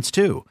insurance,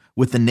 too,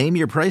 with the Name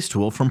Your Price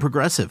tool from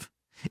Progressive.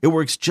 It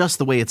works just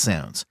the way it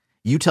sounds.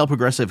 You tell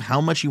Progressive how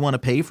much you want to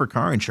pay for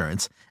car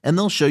insurance, and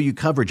they'll show you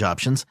coverage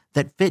options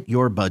that fit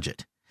your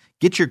budget.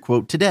 Get your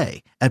quote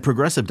today at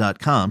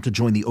Progressive.com to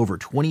join the over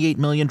 28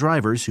 million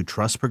drivers who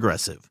trust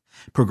Progressive.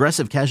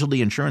 Progressive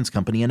Casualty Insurance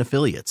Company and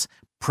Affiliates.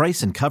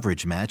 Price and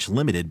coverage match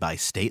limited by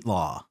state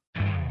law.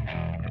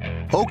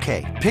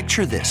 Okay,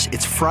 picture this.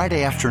 It's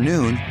Friday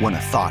afternoon when a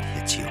thought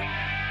hits you.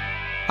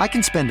 I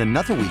can spend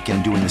another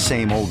weekend doing the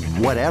same old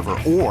whatever,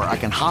 or I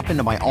can hop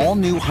into my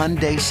all-new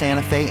Hyundai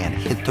Santa Fe and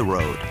hit the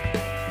road.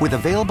 With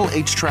available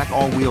H-Track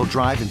all-wheel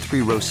drive and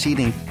 3-row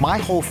seating, my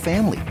whole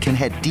family can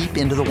head deep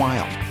into the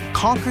wild.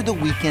 Conquer the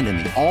weekend in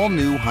the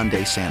all-new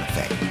Hyundai Santa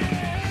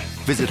Fe.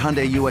 Visit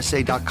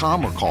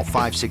HyundaiUSA.com or call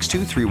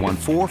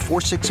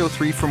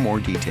 562-314-4603 for more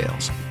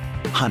details.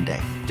 Hyundai,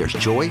 there's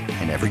joy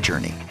in every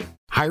journey.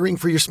 Hiring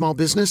for your small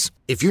business?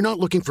 If you're not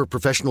looking for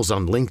professionals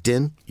on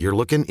LinkedIn, you're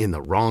looking in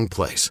the wrong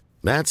place.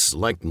 That's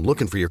like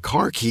looking for your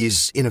car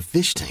keys in a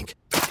fish tank.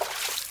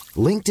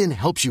 LinkedIn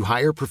helps you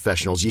hire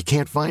professionals you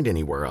can't find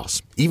anywhere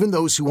else, even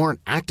those who aren't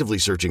actively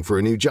searching for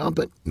a new job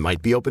but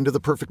might be open to the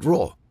perfect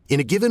role.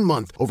 In a given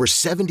month, over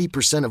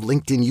 70% of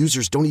LinkedIn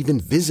users don't even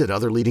visit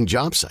other leading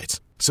job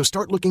sites. So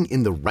start looking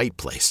in the right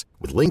place.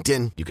 With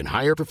LinkedIn, you can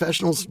hire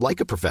professionals like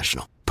a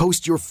professional.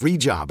 Post your free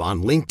job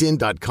on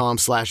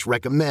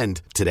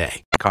linkedin.com/recommend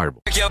today.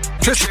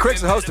 Tristan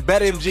Cricks, the host of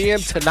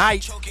BetMGM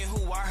tonight.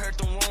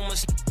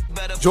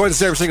 Joins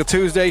us every single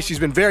Tuesday. She's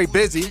been very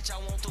busy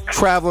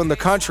traveling the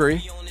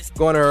country,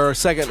 going to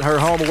her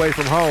home away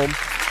from home,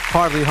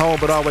 hardly home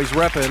but always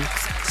repping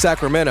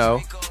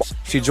Sacramento.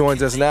 She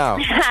joins us now.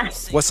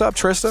 What's up,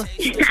 Trista?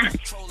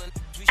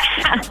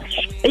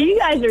 You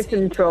guys are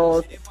some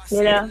trolls,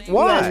 you know?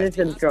 Why? You guys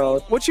are some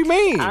trolls. What you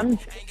mean?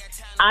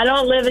 I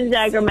don't live in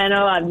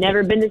Sacramento. I've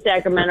never been to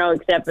Sacramento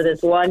except for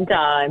this one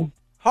time.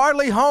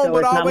 Hardly home So but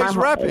it's not always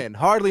my home. repping.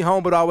 Hardly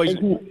home but always.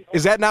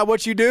 Is that not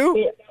what you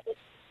do?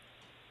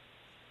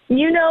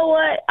 You know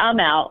what? I'm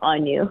out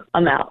on you.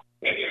 I'm out.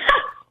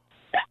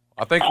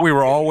 I think we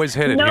were always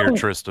headed No. here,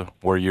 Trista,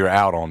 where you're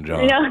out on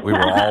John. No. We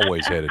were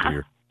always headed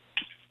here.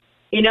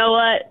 You know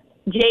what?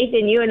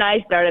 Jason, you and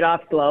I started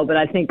off slow, but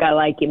I think I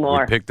like you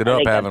more. We picked it I up,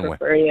 think haven't we? I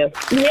prefer you.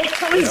 Yeah,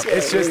 we did.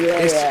 It's just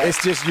Yeah.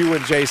 it's just you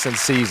and Jason's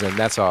season.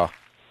 That's all.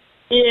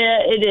 Yeah,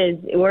 it is.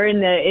 We're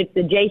in it's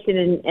the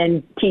Jason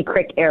and T.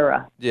 Crick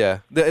era. Yeah.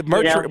 The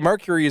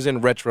Mercury is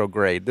in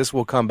retrograde. This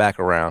will come back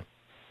around.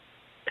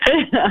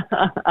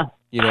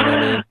 You know what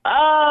I mean?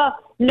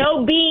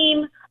 No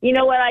beam. You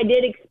know what I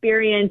did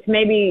experience?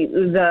 Maybe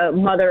the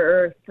Mother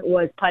Earth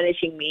was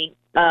punishing me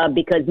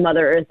because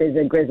Mother Earth is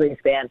a Grizzlies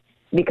fan.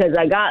 Because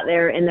I got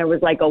there and there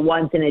was like a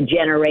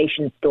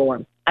once-in-a-generation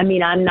storm. I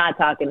mean, I'm not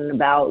talking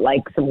about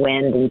like some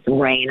wind and some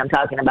rain. I'm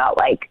talking about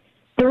like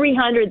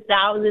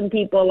 300,000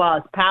 people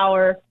lost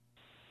power.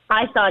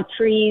 I saw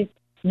trees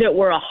that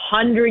were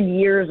 100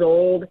 years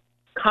old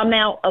come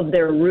out of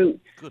their roots.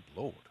 Good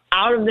Lord.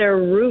 Out of their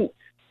roots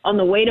on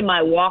the way to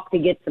my walk to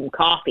get some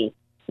coffee.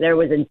 There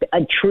was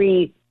a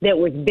tree that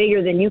was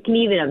bigger than you can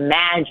even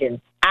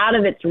imagine out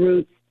of its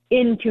roots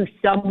into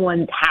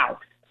someone's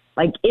house,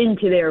 like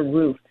into their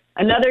roof.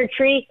 Another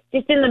tree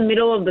just in the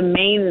middle of the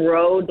main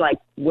road, like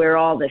where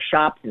all the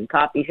shops and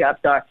coffee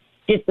shops are,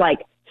 just like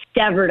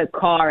severed a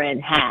car in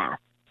half.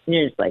 And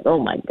you're just like, oh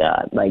my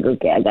God, like,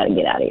 okay, I got to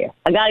get out of here.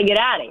 I got to get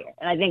out of here.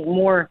 And I think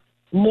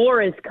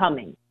more is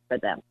coming for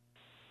them.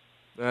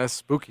 That's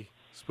spooky.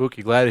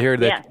 Spooky. Glad to hear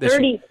that.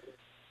 Yeah,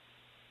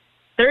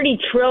 30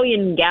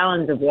 trillion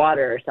gallons of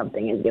water or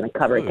something is going to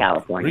cover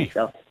California. Grief.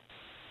 So wow.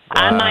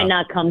 I might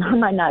not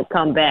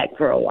come back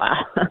for a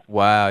while.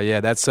 Wow,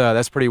 yeah,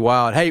 that's pretty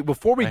wild. Hey,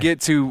 before we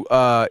get to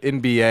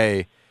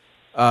NBA,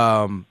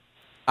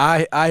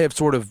 I have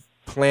sort of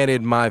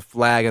planted my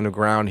flag in the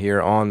ground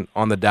here on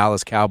the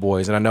Dallas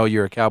Cowboys, and I know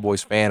you're a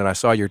Cowboys fan, and I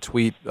saw your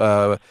tweet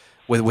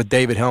with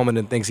David Hellman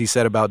and things he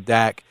said about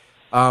Dak.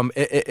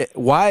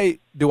 Why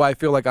do I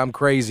feel like I'm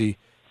crazy?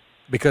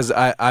 Because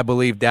I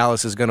believe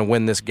Dallas is going to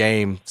win this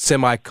game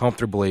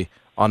semi-comfortably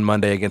on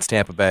Monday against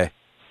Tampa Bay.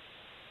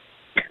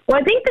 Well,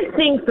 I think the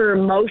thing for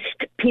most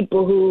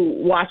people who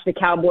watch the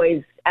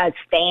Cowboys as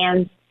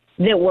fans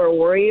that we're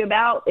worried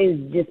about is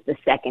just the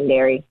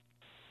secondary.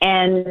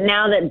 And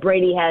now that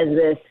Brady has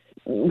this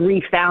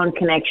refound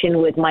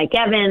connection with Mike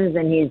Evans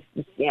and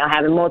he's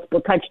having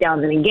multiple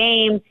touchdowns in a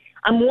game,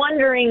 I'm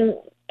wondering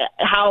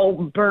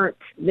how burnt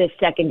this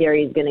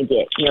secondary is going to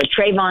get.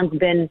 Trayvon's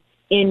been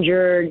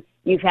injured.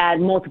 You've had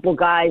multiple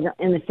guys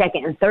in the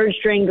second and third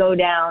string go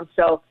down.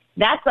 So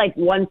that's like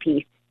one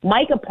piece.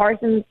 Micah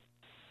Parsons,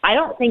 I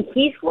don't think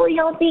he's fully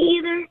healthy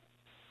either.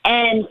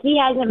 And he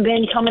hasn't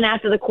been coming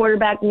after the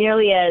quarterback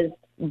nearly as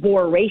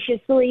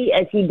voraciously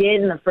as he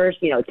did in the first,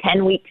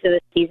 10 weeks of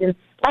the season.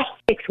 Last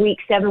 6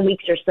 weeks, 7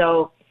 weeks or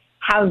so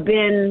have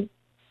been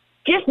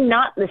just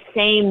not the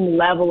same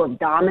level of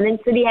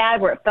dominance that he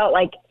had, where it felt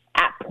like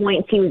at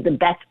points he was the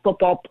best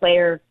football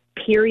player,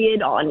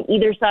 period, on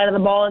either side of the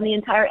ball in the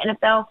entire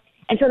NFL.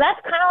 And so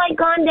that's kind of like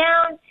gone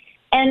down.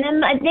 And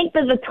then I think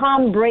that the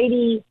Tom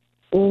Brady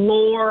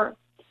lore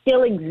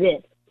still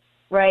exists,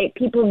 right?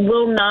 People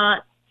will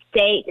not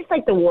say, just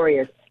like the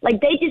Warriors,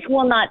 like they just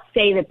will not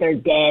say that they're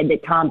dead,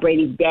 that Tom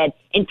Brady's dead,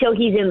 until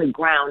he's in the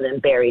ground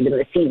and buried and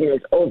the season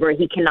is over.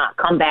 He cannot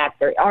come back.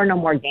 There are no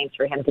more games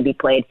for him to be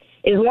played.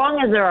 As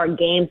long as there are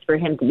games for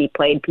him to be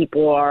played,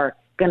 people are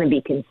going to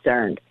be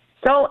concerned.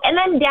 So, and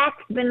then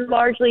Dak's been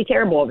largely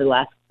terrible over the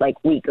last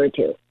week or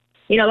two.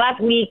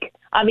 Last week,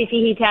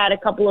 obviously he's had a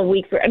couple of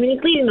weeks where,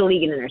 he's leading the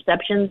league in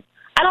interceptions.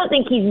 I don't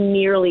think he's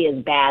nearly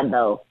as bad,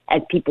 though,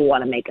 as people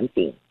want to make him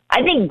seem.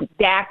 I think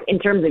Dak, in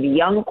terms of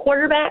young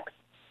quarterbacks,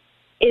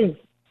 is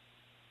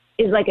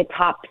like a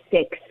top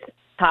 6,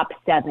 top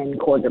 7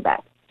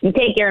 quarterback. You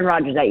take Aaron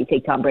Rodgers out, you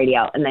take Tom Brady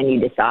out, and then you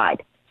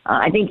decide.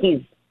 I think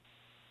he's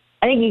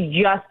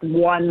just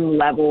one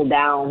level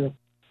down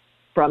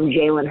from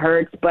Jalen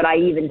Hurts, but I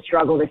even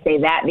struggle to say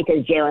that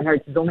because Jalen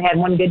Hurts has only had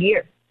one good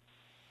year.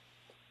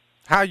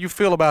 How you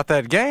feel about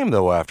that game,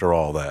 though, after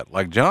all that?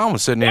 Like, John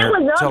was sitting here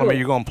telling me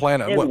you're going to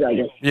plan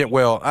it. Yeah,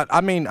 well,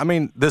 I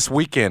mean, this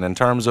weekend in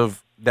terms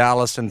of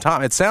Dallas and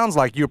Tom, it sounds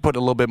like you're putting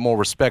a little bit more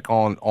respect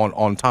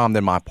on Tom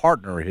than my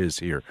partner is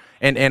here.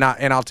 And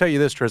I'll tell you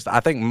this, Tristan, I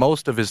think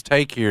most of his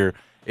take here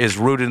is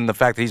rooted in the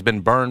fact that he's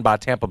been burned by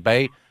Tampa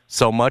Bay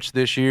so much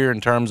this year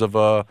in terms of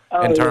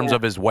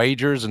of his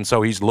wagers, and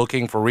so he's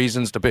looking for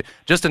reasons to be,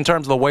 just in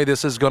terms of the way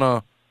this is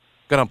gonna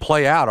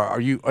play out. I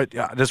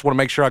just want to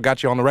make sure I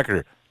got you on the record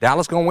here.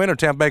 Dallas gonna win or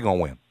Tampa Bay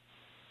gonna win?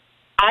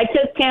 I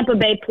took Tampa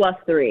Bay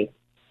 +3.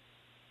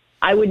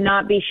 I would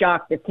not be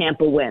shocked if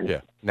Tampa wins.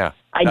 Yeah, no,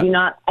 I do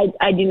not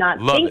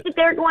think that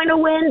they're going to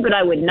win, but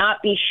I would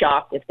not be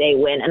shocked if they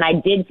win. And I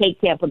did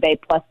take Tampa Bay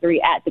 +3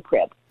 at the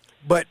crib.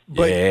 But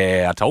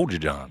yeah, I told you,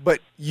 John. But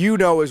you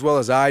know as well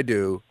as I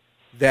do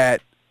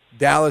that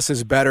Dallas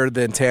is better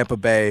than Tampa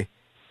Bay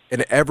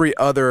in every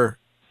other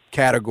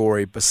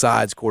category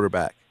besides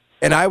quarterback.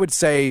 And I would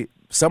say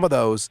some of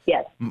those,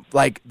 yes,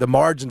 like the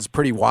margin's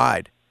pretty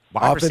wide.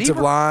 Offensive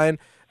line.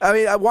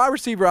 Wide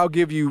receiver, I'll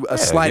give you a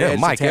slight edge.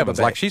 Mike to Tampa Evans,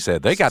 Bay. like she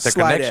said, they got their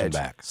connection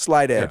back.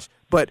 Slight edge. Yeah.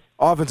 But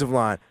offensive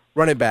line,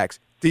 running backs,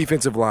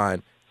 defensive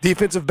line,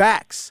 defensive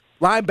backs,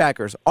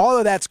 linebackers, all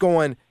of that's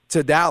going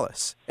to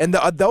Dallas. And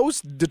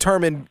those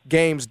determine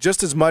games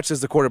just as much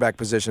as the quarterback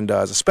position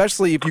does,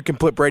 especially if you can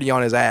put Brady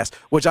on his ass,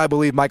 which I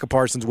believe Micah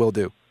Parsons will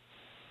do.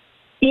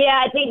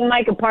 Yeah, I think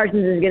Micah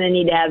Parsons is going to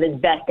need to have his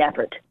best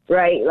effort,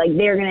 right? Like,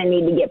 they're going to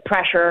need to get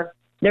pressure.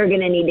 They're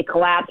going to need to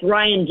collapse.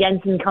 Ryan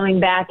Jensen coming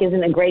back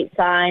isn't a great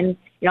sign.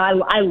 You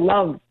know, I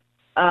love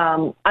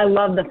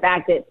the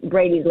fact that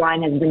Brady's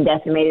line has been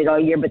decimated all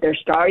year, but they're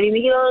starting to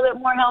get a little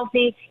bit more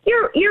healthy.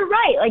 You're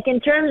right. Like, in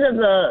terms of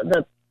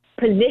the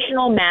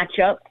positional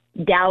matchup,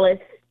 Dallas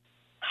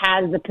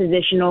has the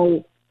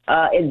positional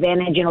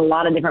advantage in a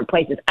lot of different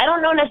places. I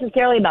don't know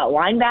necessarily about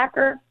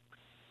linebacker,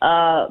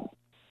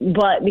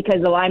 but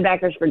because the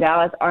linebackers for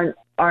Dallas aren't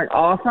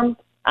awesome.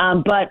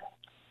 But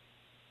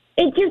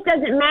it just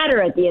doesn't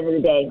matter at the end of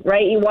the day,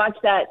 right? You watch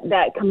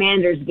that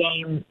Commanders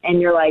game,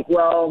 and you're like,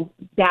 well,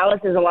 Dallas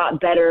is a lot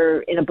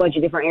better in a bunch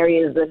of different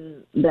areas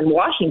than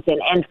Washington,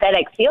 and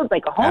FedEx Field's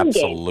like a home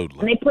game.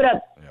 And they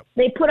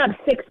put up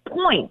 6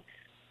 points,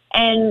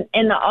 and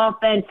the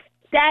offense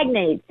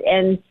stagnates,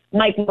 and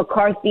Mike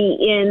McCarthy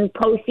in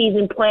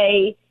postseason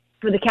play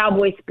for the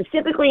Cowboys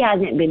specifically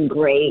hasn't been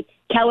great.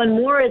 Kellen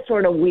Moore is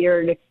sort of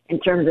weird in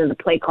terms of the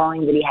play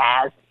calling that he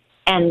has,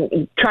 and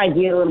he tries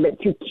to get a little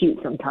bit too cute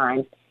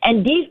sometimes.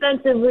 And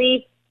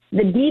defensively,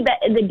 the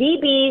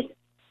DBs,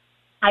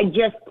 I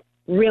just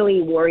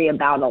really worry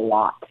about a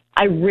lot.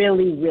 I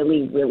really,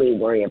 really, really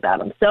worry about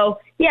them. So,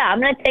 yeah,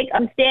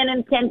 I'm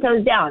standing 10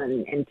 toes down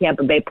in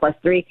Tampa Bay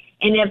 +3.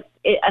 And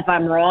if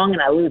I'm wrong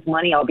and I lose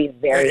money, I'll be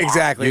very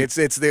exactly.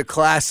 happy. It's the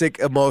classic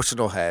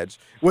emotional hedge,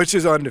 which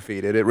is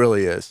undefeated. It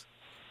really is.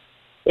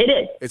 It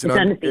is. It's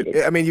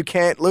undefeated. I mean, you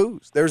can't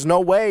lose. There's no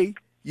way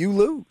you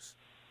lose.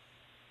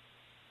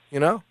 You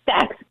know?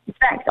 Facts.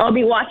 I'll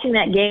be watching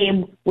that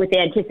game with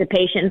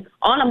anticipation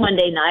on a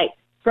Monday night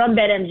from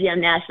BetMGM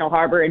National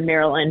Harbor in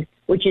Maryland,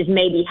 which is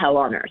maybe hell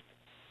on earth.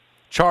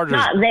 Chargers.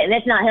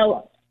 That's not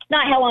hell.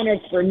 Not hell on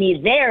earth for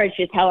me there. It's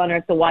just hell on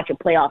earth to watch a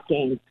playoff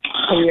game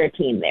for your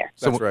team there.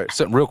 That's right.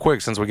 So real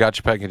quick, since we got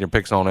you picking your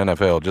picks on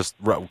NFL, just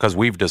because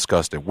we've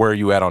discussed it, where are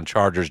you at on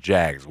Chargers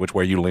Jags? Which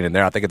way are you leaning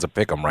there? I think it's a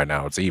pick 'em right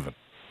now. It's even.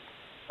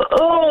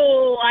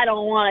 Oh, I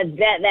don't want to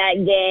bet that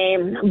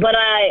game,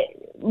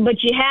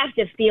 but you have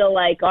to feel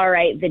like, all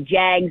right, the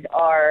Jags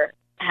are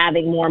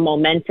having more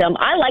momentum.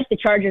 I like the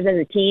Chargers as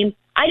a team.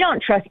 I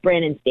don't trust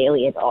Brandon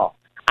Staley at all.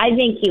 I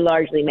think he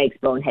largely makes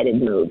boneheaded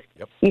moves.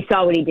 Yep. You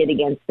saw what he did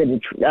against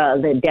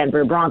the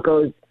Denver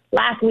Broncos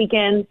last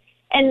weekend,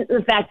 and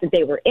the fact that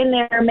they were in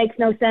there makes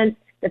no sense.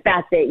 The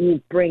fact that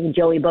you bring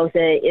Joey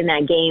Bosa in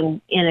that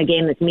game, in a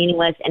game that's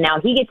meaningless, and now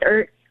he gets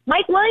hurt.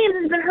 Mike Williams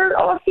has been hurt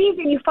all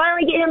season. You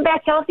finally get him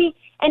back healthy,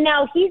 and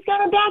now he's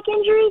got a back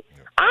injury?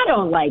 I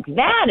don't like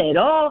that at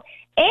all.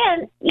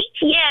 And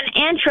Etienne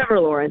and Trevor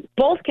Lawrence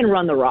both can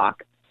run the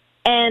rock.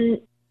 And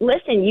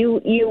listen,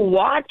 you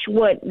watch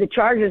what the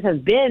Chargers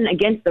have been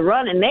against the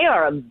run, and they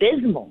are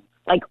abysmal,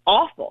 like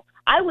awful.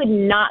 I would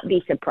not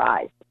be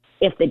surprised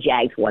if the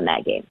Jags won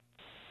that game.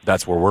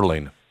 That's where we're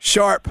leaning.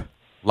 Sharp.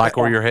 Like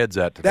where your head's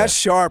at today. That's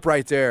sharp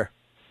right there,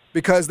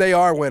 because they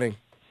are winning.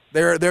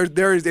 There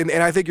is, and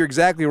I think you're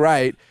exactly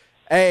right.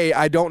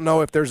 I don't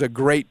know if there's a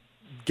great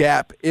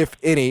gap, if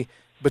any,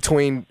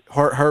 between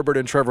Herbert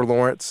and Trevor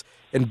Lawrence.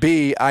 And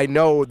B, I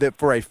know that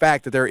for a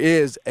fact that there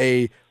is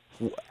a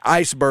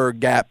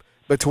iceberg gap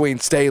between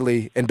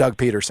Staley and Doug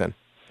Peterson.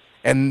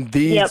 And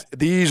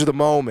these are the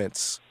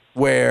moments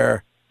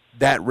where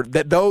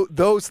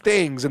those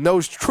things and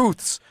those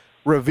truths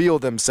reveal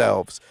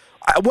themselves.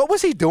 What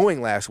was he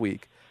doing last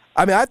week?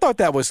 I mean, I thought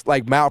that was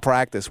like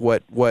malpractice,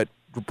 what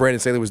Brandon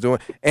Staley was doing.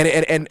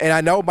 And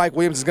I know Mike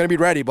Williams is going to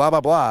be ready, blah,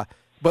 blah, blah.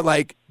 But,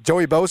 like,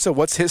 Joey Bosa,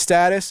 what's his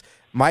status?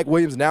 Mike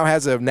Williams now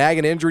has a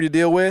nagging injury to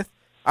deal with.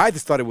 I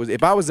just thought it was –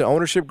 if I was the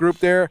ownership group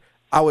there,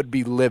 I would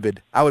be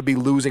livid. I would be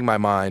losing my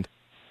mind.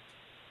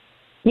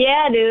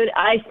 Yeah, dude.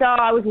 I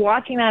was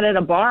watching that at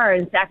a bar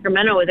in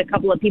Sacramento with a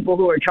couple of people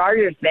who are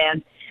Chargers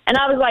fans, and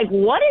I was like,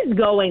 what is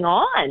going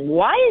on?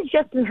 Why is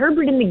Justin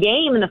Herbert in the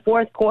game in the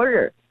fourth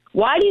quarter?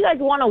 Why do you guys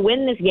want to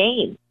win this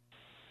game?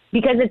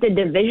 Because it's a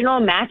divisional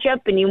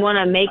matchup and you want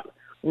to make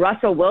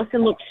Russell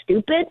Wilson look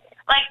stupid?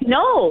 Like,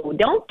 no,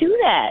 don't do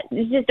that.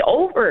 It's just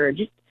over.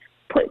 Just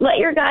let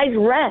your guys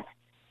rest.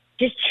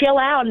 Just chill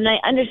out. And I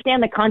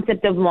understand the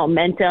concept of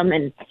momentum.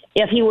 And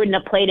if he wouldn't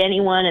have played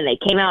anyone and they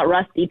came out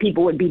rusty,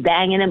 people would be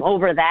banging him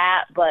over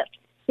that. But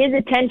his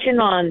attention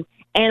on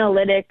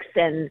analytics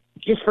and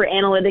just for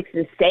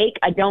analytics' sake,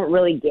 I don't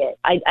really get.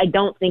 I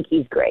don't think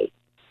he's great.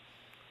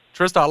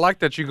 Trista, I like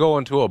that you go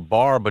into a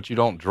bar but you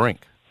don't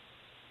drink.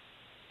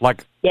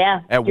 Like,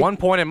 yeah, at one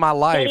point in my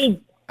life,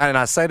 and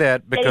I say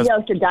that because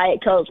to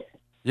Diet Coke.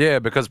 Yeah,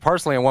 because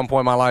personally, at one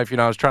point in my life,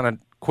 I was trying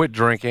to quit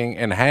drinking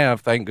and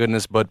have, thank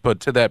goodness, but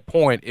to that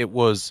point, it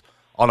was,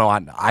 oh no,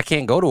 I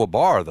can't go to a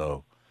bar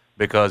though,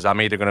 because I'm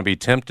either going to be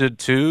tempted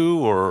to,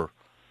 or,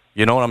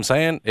 you know what I'm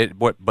saying?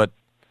 But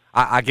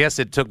I guess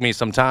it took me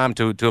some time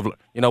to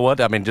you know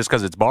what? I mean, just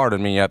because it's bar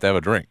doesn't mean you have to have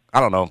a drink. I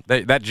don't know.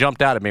 That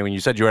jumped out at me when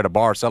you said you were at a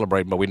bar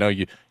celebrating, but we know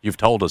you've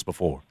told us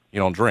before you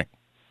don't drink.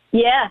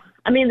 Yeah,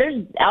 I mean,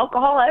 there's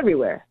alcohol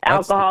everywhere.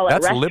 Alcohol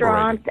at restaurants,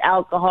 liberating.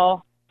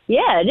 Alcohol.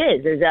 Yeah, it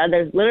is.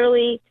 There's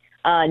literally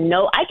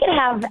no. I could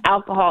have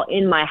alcohol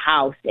in my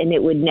house, and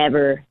it would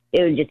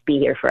just be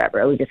here forever.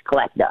 It would just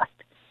collect dust.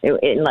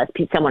 unless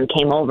someone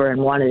came over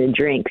and wanted a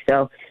drink.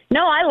 So,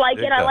 no, I like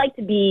it. I like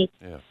to be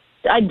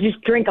I just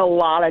drink a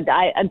lot of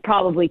and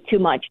probably too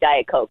much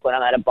Diet Coke when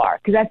I'm at a bar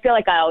because I feel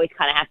like I always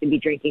kind of have to be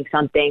drinking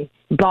something.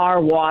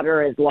 Bar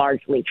water is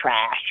largely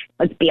trash.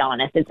 Let's be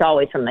honest. It's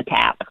always from the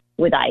tap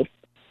with ice.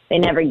 They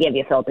never give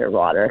you filtered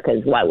water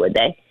because why would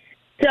they?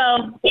 So,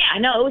 yeah,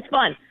 no, it was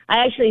fun.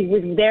 I actually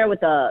was there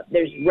with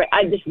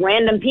just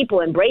random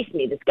people embraced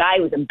me. This guy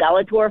was a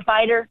Bellator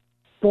fighter,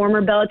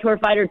 former Bellator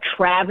fighter,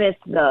 Travis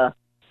the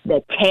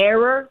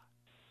Terror.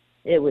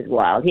 It was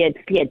wild. He had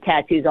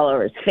tattoos all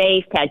over his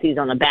face, tattoos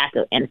on the back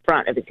and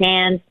front of his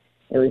hands.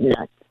 It was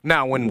nuts.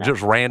 Now, when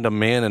just random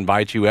men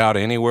invite you out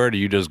anywhere, do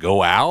you just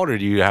go out, or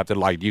do you have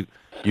to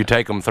you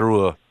take them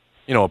through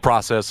a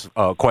process,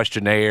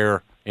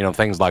 questionnaire,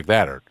 things like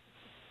that? Or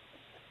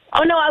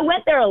oh no, I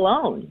went there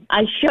alone.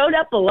 I showed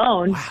up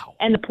alone,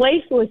 and the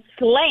place was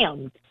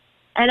slammed.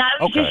 And I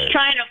was just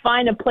trying to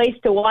find a place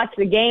to watch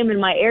the game, and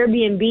my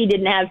Airbnb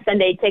didn't have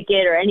Sunday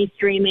Ticket or any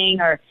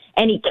streaming or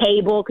any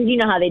cable, because you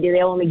know how they do.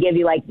 They only give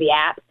you, the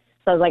app.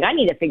 So I was like, I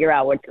need to figure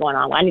out what's going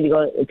on. I need to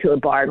go to a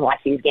bar and watch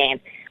these games.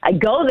 I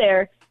go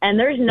there, and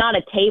there's not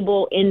a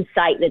table in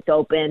sight that's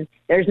open.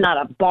 There's not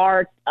a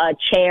bar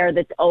chair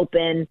that's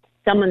open.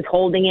 Someone's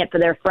holding it for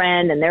their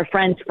friend and their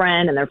friend's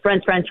friend and their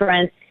friend's friend's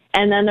friend.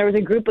 And then there was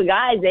a group of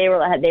guys. They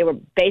were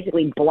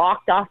basically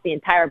blocked off the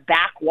entire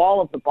back wall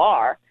of the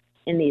bar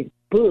in these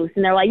booths,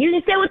 and they're like, "You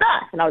just sit with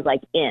us." And I was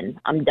like,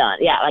 I'm done.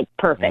 Yeah,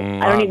 perfect.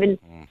 I don't even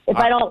if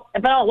I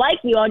don't like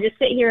you, I'll just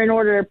sit here and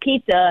order a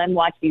pizza and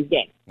watch these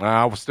games.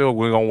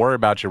 We're gonna worry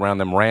about you around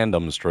them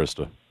randoms,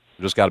 Trista.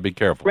 You just got to be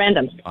careful.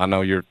 Randoms. I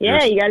know you're.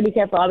 Yeah, you got to be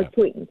careful. I was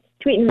tweeting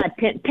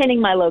pinning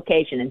my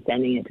location and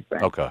sending it to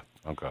friends.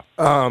 Okay.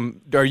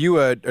 Are you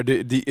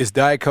is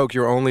Diet Coke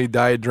your only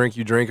diet drink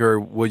you drink, or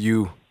will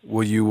you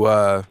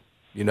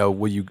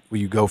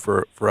go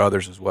for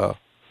others as well?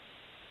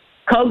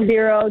 Coke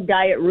Zero,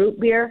 Diet Root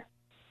Beer.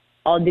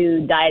 I'll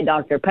do Diet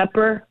Dr.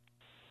 Pepper.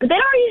 But they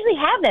don't usually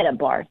have that at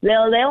bars. They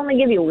only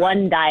give you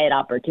one diet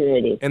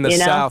opportunity. In the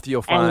South,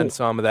 you'll find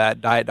some of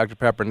that, Diet Dr.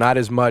 Pepper, not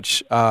as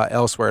much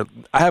elsewhere.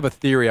 I have a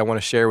theory I want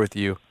to share with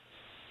you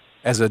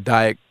as a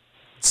diet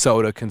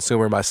soda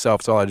consumer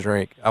myself. It's all I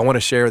drink. I want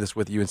to share this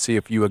with you and see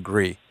if you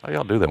agree. How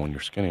y'all do that when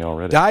you're skinny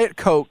already? Diet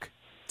Coke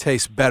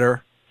tastes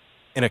better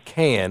in a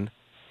can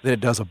than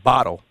it does a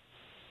bottle.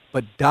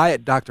 But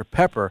Diet Dr.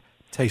 Pepper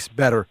tastes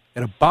better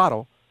in a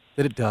bottle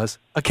than it does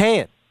a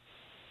can.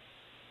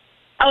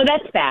 Oh,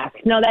 that's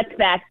fact. No, that's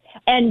fact.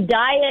 And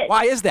diet...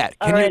 Why is that?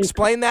 Can you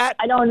explain that?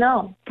 I don't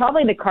know.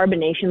 Probably the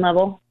carbonation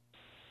level.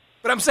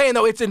 But I'm saying,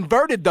 though, it's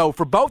inverted, though,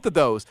 for both of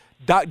those.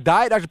 Diet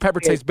Dr. Pepper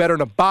tastes better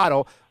in a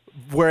bottle,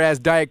 whereas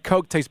Diet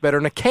Coke tastes better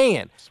in a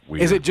can.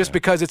 Weird, is it just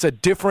because it's a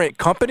different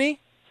company?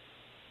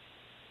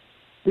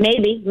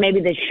 Maybe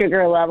the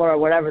sugar level or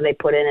whatever they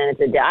put in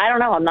it. I don't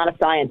know. I'm not a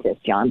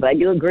scientist, John, but I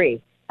do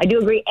agree.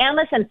 And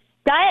listen,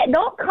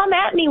 don't come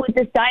at me with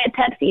this Diet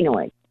Pepsi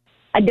noise.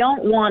 I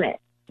don't want it.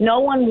 No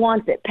one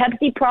wants it.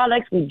 Pepsi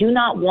products we do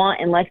not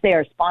want unless they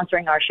are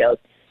sponsoring our shows.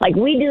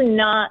 We do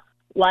not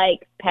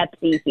like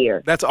Pepsi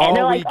here. That's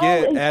all we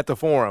get at the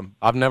Forum.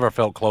 I've never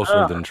felt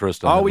closer than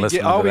Tristan. All we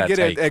get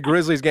at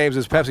Grizzlies games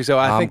is Pepsi. So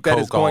I think that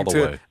is going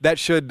to that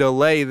should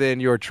delay then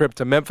your trip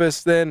to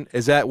Memphis. Then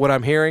is that what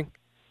I'm hearing?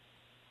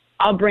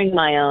 I'll bring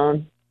my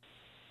own.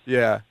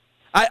 Yeah.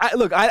 I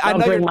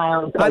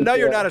know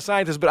you're not a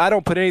scientist, but I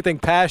don't put anything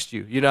past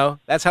you.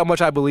 That's how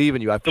much I believe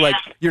in you. I feel like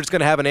you're just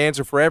going to have an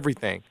answer for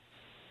everything.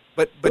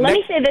 But let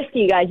me say this to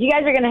you guys: you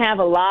guys are going to have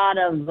a lot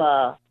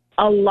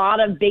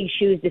of big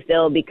shoes to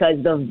fill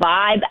because the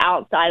vibe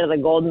outside of the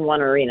Golden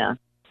One Arena.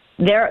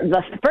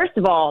 First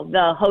of all,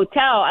 the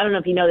hotel. I don't know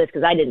if you know this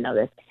because I didn't know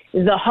this.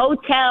 The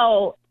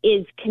hotel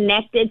is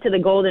connected to the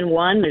Golden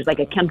One. There's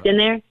a Kempton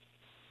there.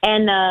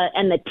 And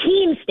the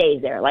team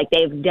stays there.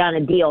 They've done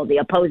a deal. The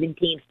opposing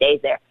team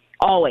stays there.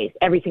 Always.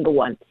 Every single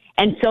one.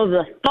 And so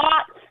the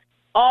thoughts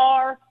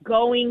are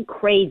going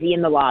crazy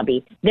in the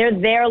lobby. They're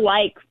there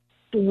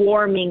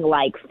swarming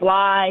like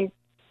flies.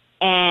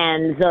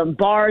 And the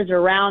bars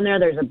around there,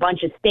 there's a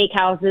bunch of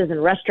steakhouses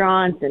and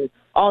restaurants and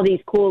all these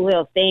cool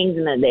little things.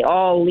 And then they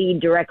all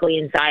lead directly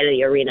inside of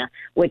the arena,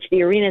 which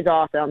the arena is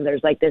awesome.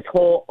 There's this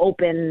whole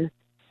open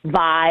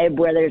vibe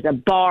where there's a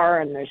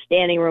bar and there's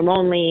standing room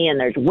only and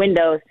there's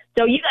windows.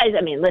 So you guys,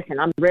 listen,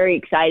 I'm very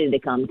excited to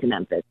come to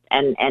Memphis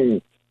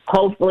and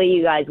hopefully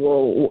you guys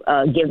will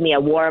give me a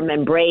warm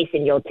embrace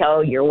and you'll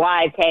tell your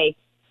wives, hey,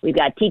 we've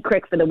got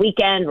T-Crick for the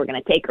weekend. We're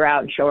going to take her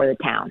out and show her the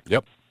town.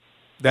 Yep.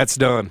 That's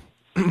done.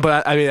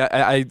 But we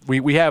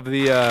have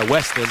the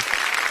Westin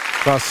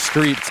across the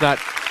street. It's not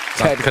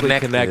technically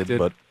connected,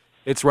 but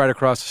it's right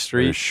across the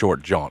street. A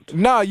short jaunt.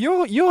 No,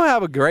 you'll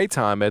have a great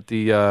time at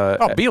the.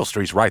 Beale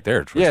Street's right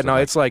there. Tristan. Yeah, no,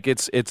 it's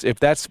if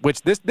that's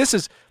which this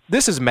is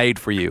made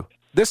for you.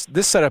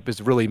 This setup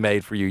is really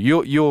made for you.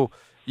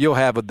 You'll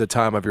have the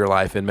time of your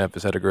life in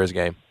Memphis at a Grizz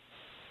game.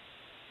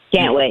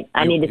 Can't wait.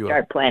 I need to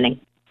start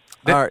planning.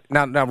 All right,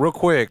 now, real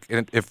quick,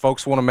 if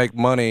folks want to make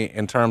money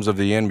in terms of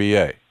the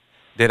NBA,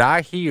 did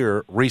I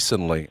hear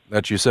recently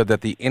that you said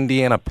that the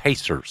Indiana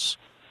Pacers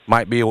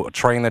might be a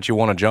train that you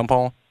want to jump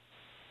on?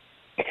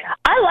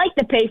 I like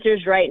the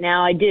Pacers right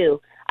now. I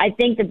do. I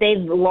think that they've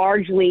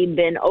largely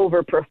been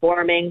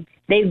overperforming.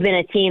 They've been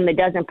a team that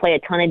doesn't play a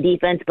ton of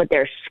defense, but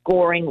they're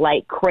scoring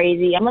like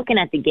crazy. I'm looking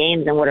at the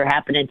games and what are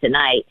happening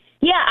tonight.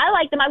 Yeah, I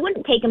like them. I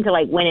wouldn't take them to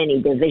like win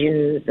any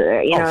divisions.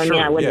 You know what I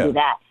mean? I wouldn't do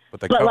that.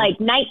 But like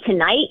night to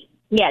night,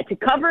 yeah, to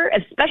cover,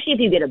 especially if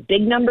you get a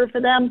big number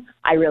for them,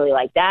 I really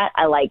like that.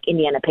 I like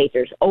Indiana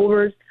Pacers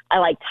overs. I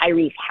like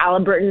Tyrese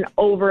Halliburton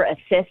over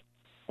assists.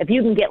 If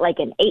you can get like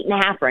an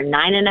 8.5 or a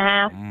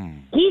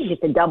 9.5, he's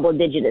just a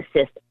double-digit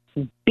assist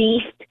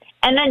beast.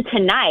 And then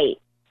tonight,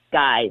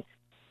 guys,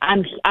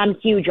 I'm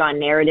huge on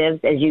narratives,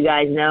 as you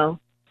guys know.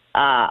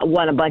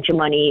 Won a bunch of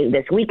money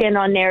this weekend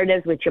on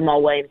narratives with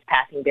Jamal Williams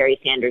passing Barry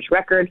Sanders'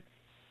 record,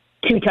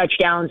 2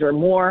 touchdowns or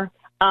more.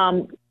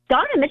 Donovan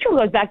Mitchell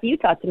goes back to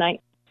Utah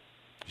tonight.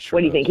 Sure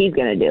what do you think he's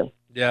going to do?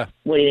 Yeah.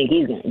 What do you think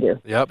he's going to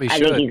do? Yep, he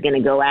should. I think he's going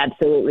to go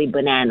absolutely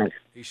bananas.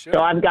 He should.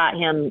 So I've got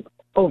him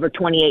over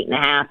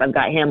 28.5. I've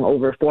got him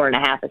over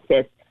 4.5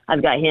 assists.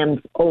 I've got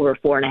him over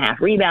 4.5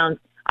 rebounds.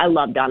 I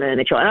love Donovan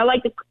Mitchell. And I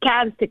like the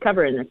Cavs to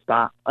cover in this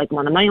spot. I like him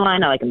on the money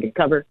line. I like him to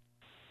cover.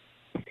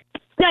 It's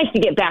nice to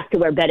get back to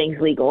where betting's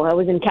legal. I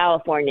was in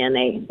California,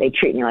 and they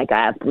treat me like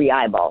I have 3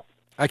 eyeballs.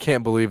 I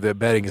can't believe that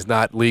betting is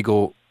not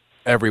legal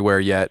everywhere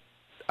yet.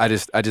 I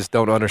just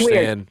don't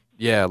understand. Weird.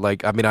 Yeah,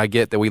 like, I mean, I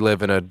get that we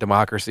live in a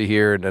democracy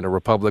here and in a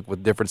republic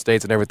with different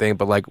states and everything,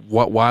 but, like,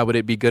 why would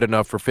it be good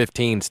enough for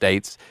 15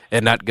 states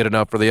and not good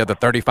enough for the other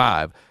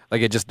 35?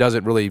 Like, it just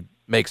doesn't really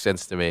make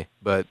sense to me.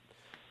 But,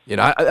 you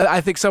know, I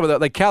think some of the,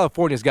 like,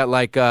 California's got,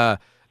 like,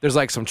 there's,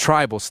 like, some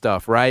tribal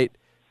stuff, right?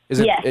 Is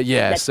it? Yes,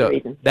 yeah, that's so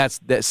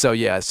the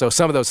reason. So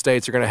some of those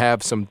states are going to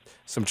have some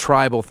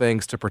tribal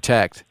things to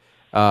protect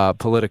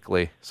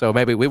politically. So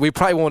maybe we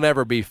probably won't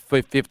ever be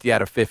 50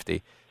 out of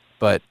 50,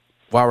 but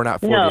why we're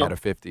not 40 out of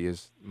 50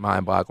 is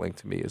mind-boggling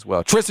to me as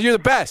well. Tristan, you're the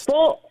best.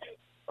 Full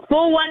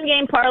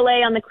 1-game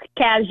parlay on the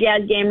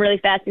Cavs-Jazz game really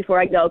fast before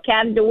I go.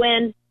 Cavs to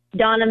win,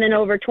 Donovan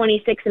over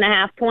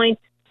 26.5 points,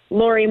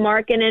 Lauri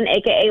Markkanen,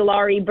 a.k.a.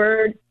 Larry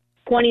Bird,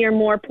 20 or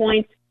more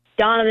points,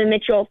 Donovan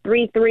Mitchell,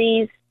 3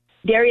 threes,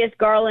 Darius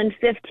Garland,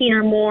 15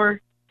 or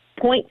more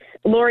points,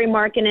 Lauri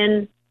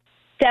Markkanen,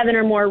 7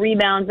 or more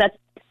rebounds. That's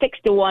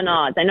 6-1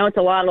 odds. I know it's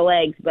a lot of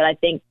legs, but I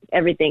think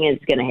everything is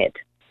going to hit.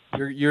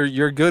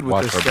 You're good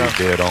with this stuff.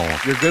 Dead on.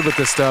 You're good with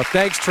this stuff.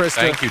 Thanks,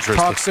 Tristan. Thank you,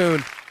 Tristan. Talk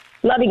soon.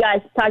 Love you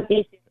guys. Talk to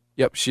you soon.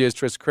 Yep, she is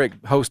Tristan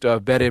Crick, host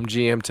of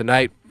BetMGM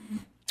tonight.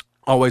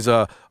 Always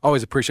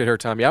appreciate her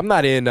time. Yeah,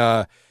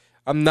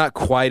 I'm not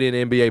quite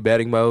in NBA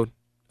betting mode.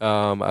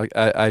 I'm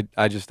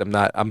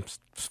not. I'm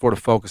sort of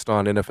focused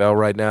on NFL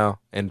right now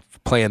and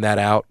playing that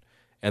out,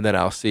 and then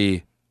I'll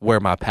see where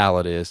my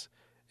palate is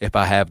if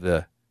I have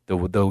the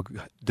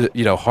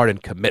heart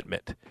and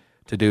commitment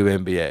to do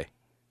NBA.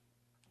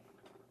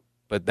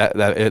 But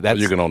that's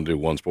you can only do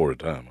one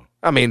sport at a time.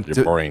 I mean,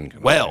 your brain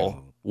can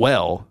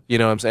well, you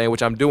know what I'm saying,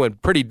 which I'm doing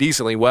pretty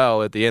decently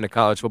well at the end of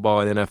college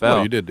football and NFL.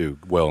 Well, you did do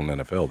well in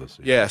NFL this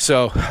season. Yeah,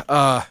 so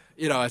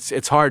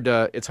it's hard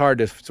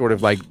to sort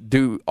of like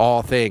do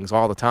all things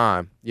all the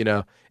time, you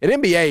know. And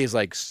NBA is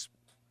like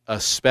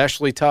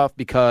especially tough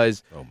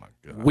because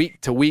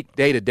week to week,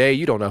 day to day,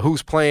 you don't know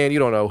who's playing, you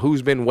don't know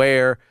who's been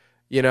where,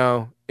 you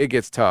know. It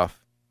gets tough.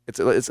 It's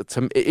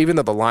even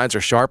though the lines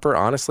are sharper,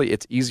 honestly,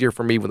 it's easier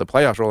for me when the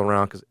playoffs roll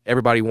around because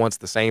everybody wants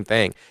the same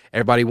thing.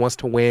 Everybody wants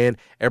to win.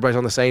 Everybody's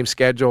on the same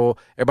schedule.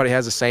 Everybody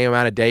has the same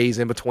amount of days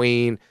in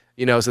between.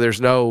 You know, so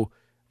there's no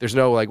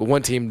like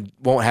one team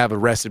won't have a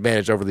rest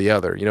advantage over the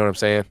other. You know what I'm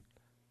saying?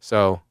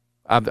 So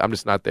I'm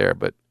just not there.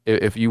 But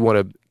if you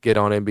want to get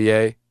on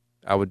NBA,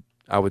 I would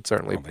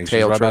certainly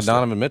tail right Tristan.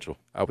 about Donovan Mitchell.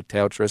 I would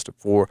tail Tristan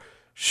for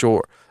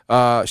sure.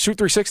 Shoot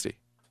 360.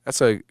 That's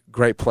a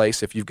great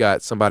place if you've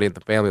got somebody in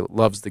the family that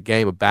loves the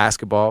game of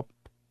basketball.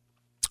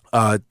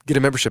 Get a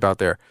membership out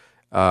there.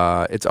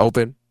 It's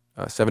open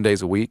 7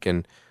 days a week,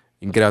 and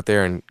you can get out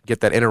there and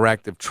get that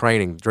interactive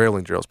training,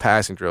 drilling drills,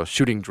 passing drills,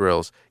 shooting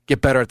drills,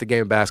 get better at the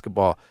game of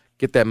basketball,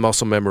 get that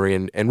muscle memory,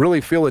 and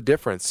really feel a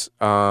difference.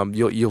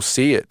 You'll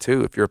see it,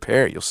 too. If you're a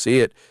parent, you'll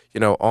see it,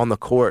 on the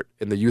court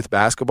in the youth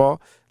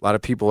basketball. A lot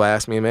of people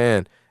ask me,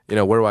 man,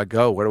 where do I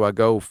go? Where do I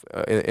go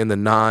in the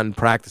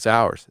non-practice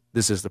hours?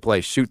 This is the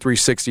place. Shoot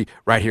 360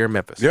 right here in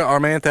Memphis. Yeah, our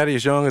man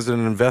Thaddeus Young is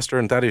an investor,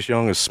 and Thaddeus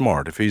Young is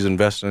smart. If he's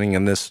investing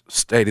in this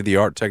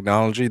state-of-the-art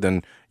technology,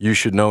 then you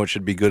should know it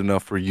should be good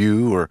enough for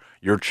you or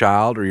your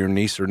child or your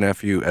niece or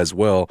nephew as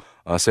well.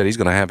 Said he's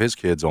going to have his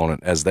kids on it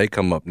as they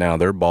come up now.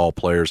 They're ball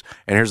players.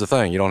 And here's the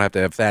thing. You don't have to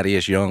have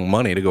Thaddeus Young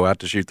money to go out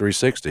to Shoot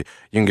 360. You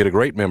can get a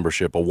great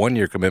membership, a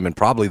 1-year commitment,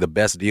 probably the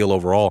best deal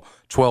overall.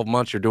 12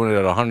 months, you're doing it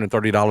at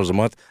 $130 a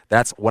month.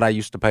 That's what I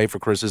used to pay for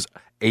Chris's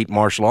 8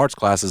 martial arts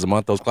classes a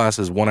month. Those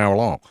classes 1 hour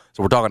long.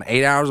 So we're talking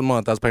 8 hours a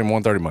month. I was paying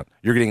 $130 a month.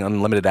 You're getting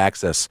unlimited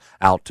access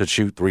out to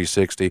Shoot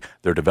 360.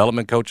 Their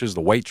development coaches,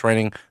 the weight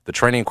training, the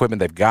training equipment,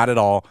 they've got it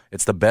all.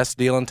 It's the best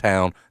deal in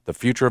town. The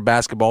future of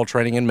basketball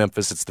training in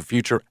Memphis. It's the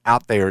future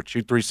out there at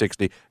Shoot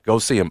 360. Go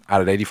see them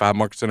out at 85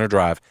 Market Center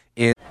Drive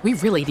in We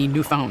really need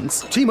new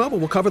phones. T-Mobile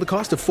will cover the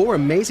cost of 4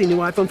 amazing new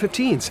iPhone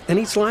 15s, and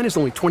each line is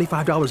only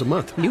 $25 a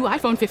month. New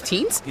iPhone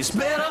 15s? It's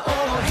better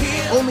over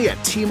here. Only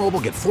at T-Mobile,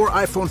 get 4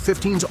 iPhone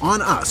 15s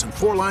on us and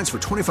 4 lines for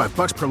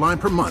 $25 per line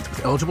per month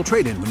with eligible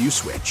trade-in when you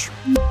switch.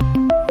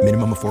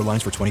 Minimum of 4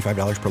 lines for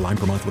 $25 per line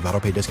per month with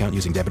autopay discount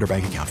using debit or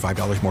bank account.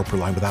 $5 more per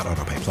line without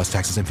autopay, plus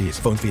taxes and fees.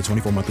 Phone fee at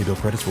 24 monthly bill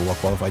credits for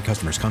well-qualified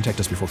customers. Contact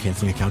us before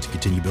canceling account to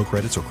continue bill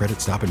credits or credit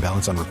stop and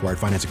balance on required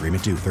finance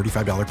agreement due.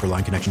 $35 per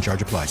line connection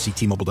charge applies. See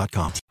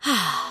T-Mobile.com.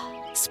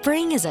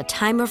 Spring is a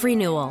time of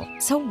renewal,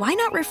 so why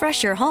not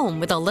refresh your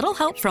home with a little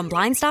help from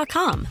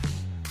Blinds.com?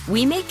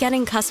 We make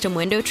getting custom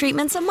window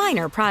treatments a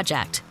minor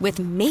project with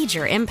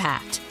major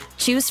impact.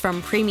 Choose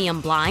from premium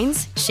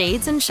blinds,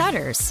 shades, and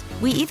shutters.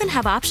 We even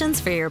have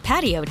options for your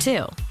patio,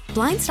 too.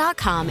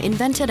 Blinds.com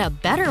invented a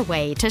better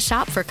way to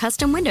shop for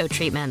custom window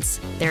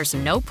treatments. There's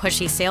no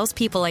pushy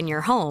salespeople in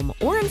your home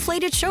or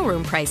inflated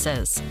showroom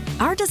prices.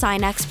 Our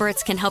design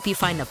experts can help you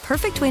find the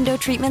perfect window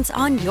treatments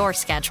on your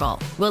schedule.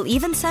 We'll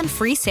even send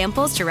free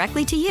samples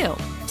directly to you.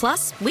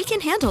 Plus, we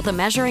can handle the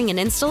measuring and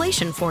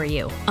installation for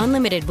you.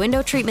 Unlimited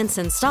window treatments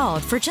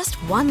installed for just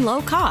one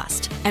low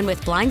cost. And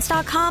with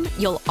Blinds.com,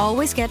 you'll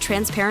always get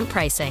transparent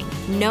pricing.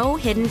 No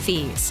hidden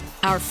fees.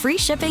 Our free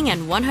shipping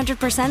and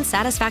 100%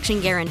 satisfaction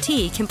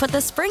guarantee can put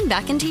the spring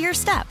back into your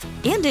step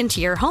and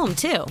into your home,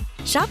 too.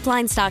 Shop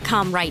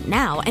Blinds.com right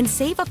now and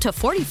save up to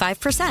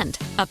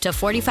 45%. Up to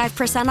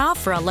 45%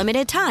 off for a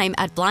limited time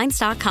at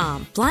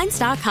Blinds.com.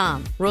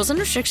 Blinds.com. Rules and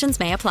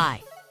restrictions may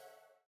apply.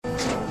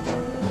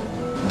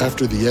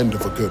 After the end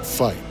of a good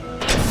fight,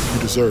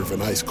 you deserve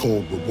an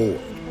ice-cold reward.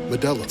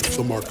 Modelo is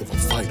the mark of a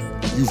fighter.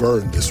 You've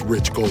earned this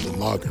rich golden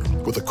lager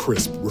with a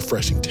crisp,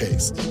 refreshing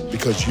taste.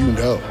 Because you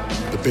know,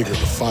 the bigger the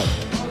fight,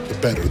 the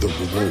better the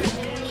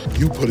reward.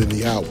 You put in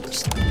the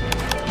hours,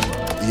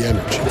 the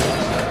energy,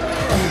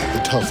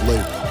 the tough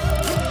labor.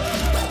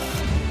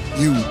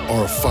 You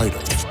are a fighter,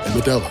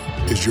 and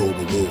Modelo is your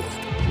reward.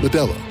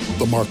 Modelo,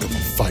 the mark of a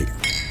fighter.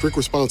 Drink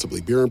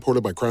responsibly. Beer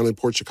imported by Crown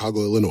Imports, Chicago,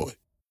 Illinois.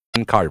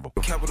 In Collierville.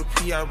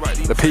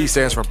 The P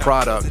stands for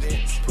product,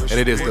 and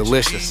it is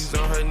delicious.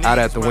 Out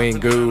at the Wing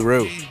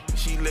Guru. I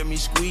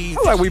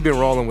feel like we've been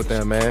rolling with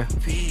them, man.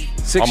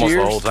 6 Almost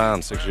years. the whole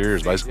time, 6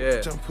 years, basically.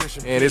 Yeah,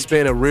 and it's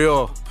been a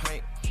real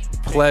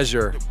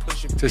pleasure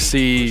to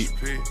see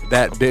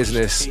that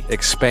business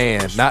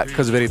expand, not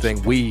because of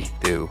anything we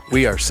do.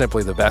 We are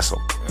simply the vessel,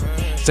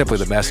 simply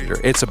the messenger.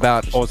 It's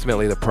about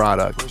ultimately the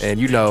product. And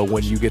you know,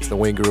 when you get to the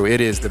Wing Guru,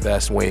 it is the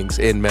best wings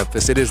in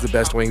Memphis. It is the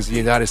best wings in the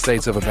United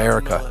States of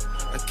America.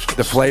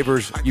 The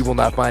flavors you will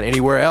not find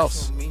anywhere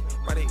else.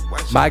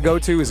 My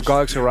go-to is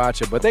garlic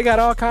sriracha, but they got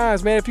all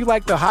kinds, man. If you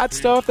like the hot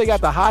stuff, they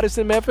got the hottest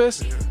in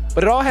Memphis.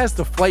 But it all has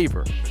the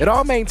flavor. It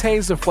all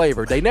maintains the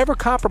flavor. They never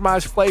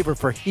compromise flavor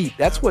for heat.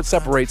 That's what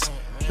separates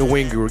the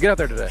Wing Guru. Get out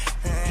there today.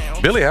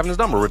 Billy having his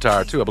number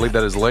retired, too. I believe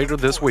that is later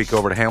this week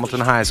over at Hamilton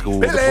High School,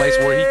 the place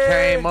where he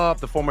came up,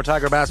 the former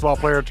Tiger basketball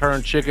player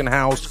turned chicken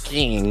house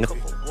king,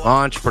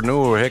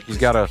 entrepreneur. Heck, he's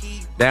got a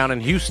down in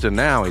Houston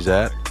now he's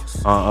at.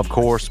 Of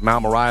course,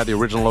 Mount Moriah, the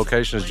original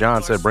location, as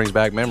John said, brings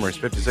back memories.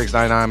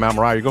 5699 Mount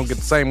Moriah. You're going to get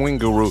the same Wing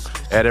Guru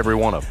at every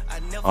one of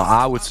them.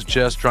 I would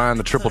suggest trying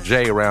the Triple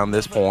J around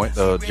this point,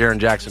 the Jaren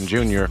Jackson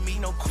Jr.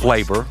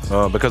 flavor,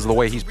 because of the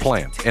way he's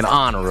playing. In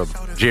honor of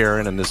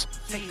Jaren and this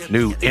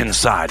new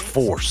inside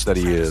force that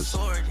he is.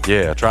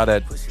 Yeah, try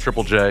that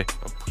Triple J.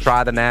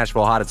 Try the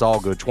Nashville Hot. It's all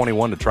good.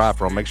 21 to try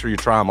from. Make sure you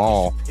try them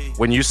all.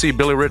 When you see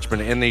Billy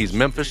Richmond in these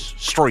Memphis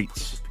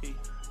streets,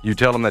 you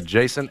tell them that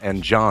Jason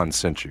and John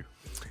sent you.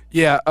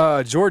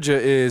 Yeah, Georgia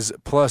is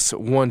plus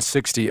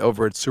 160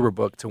 over at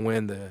Superbook to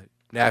win the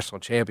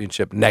national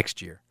championship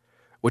next year,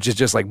 which is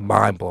just like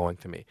mind-blowing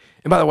to me.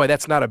 And by the way,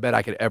 that's not a bet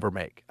I could ever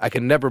make. I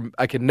can never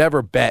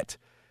bet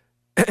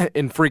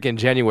in freaking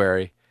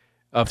January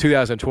of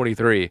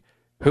 2023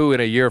 who in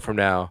a year from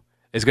now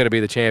is going to be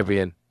the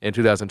champion in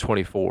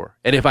 2024.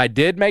 And if I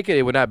did make it,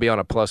 it would not be on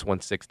a plus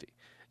 160.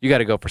 You got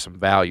to go for some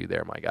value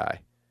there, my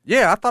guy.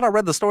 Yeah, I thought I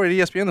read the story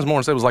at ESPN this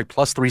morning. Said it was like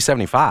plus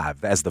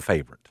 375 as the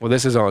favorite. Well,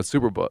 this is on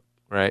Superbook,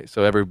 right?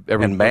 So every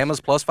and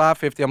Bama's plus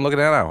 550. I'm looking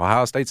at it now.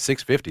 Ohio State's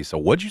 650. So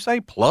what'd you say?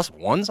 Plus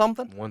one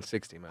something?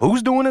 160, man.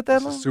 Who's doing it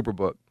that long?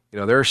 Superbook. You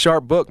know, they're a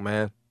sharp book,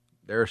 man.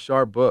 They're a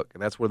sharp book,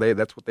 and that's what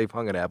they've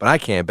hung it at. But I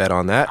can't bet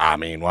on that. I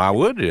mean, why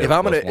would you? If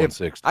I'm gonna,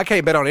 I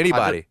can't bet on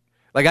anybody.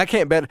 Like I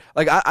can't bet.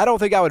 Like I don't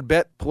think I would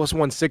bet plus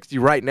 160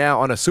 right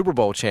now on a Super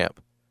Bowl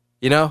champ.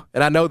 You know,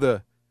 and I know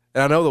the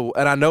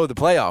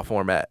playoff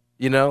format.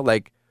 You know,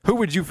 like. Who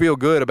would you feel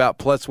good about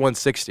plus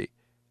 160?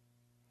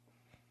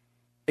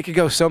 It could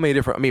go so many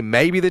different. I mean,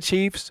 maybe the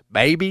Chiefs,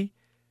 maybe.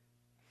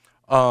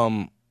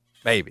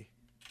 Maybe.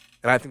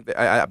 And I think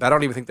I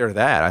don't even think they're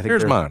that. I think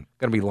here's they're mine.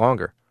 Going to be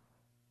longer.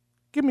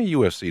 Give me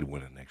UFC to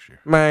win it next year.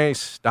 Man,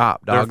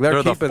 stop, dog.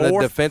 They're keeping the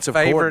defensive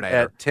favorite coordinator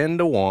at 10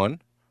 to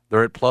 1.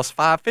 They're at plus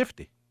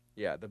 550.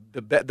 Yeah,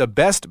 the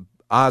best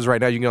odds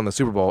right now you can get on the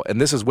Super Bowl, and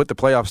this is with the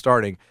playoffs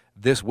starting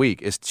this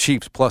week, is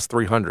Chiefs plus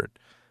 300.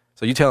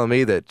 So you telling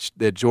me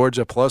that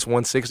Georgia plus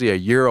 160 a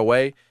year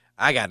away?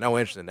 I got no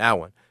interest in that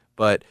one.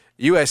 But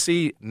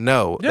USC,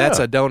 no. Yeah. That's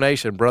a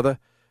donation, brother.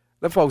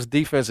 Them folks'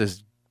 defense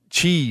is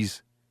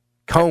cheese,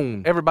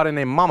 cone. Everybody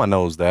named Mama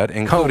knows that,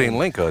 including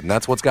Lincoln. And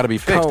that's what's got to be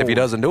fixed. Cone. If he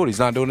doesn't do it, he's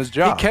not doing his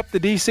job. He kept the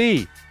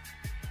DC.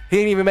 He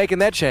ain't even making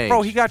that change.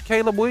 Bro, he got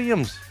Caleb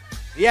Williams.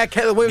 Yeah,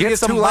 Caleb Williams Get gets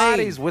some two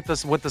bodies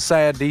lanes. with the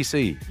sad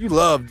DC. You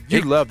love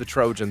the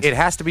Trojans. It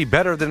has to be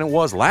better than it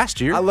was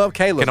last year. I love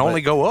Caleb. Can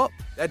only go up.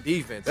 That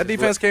defense. That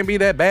defense can't be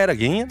that bad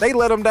again. They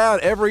let them down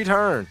every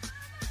turn.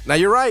 Now,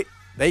 you're right.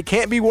 They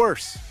can't be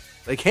worse.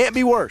 They can't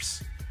be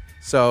worse.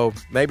 So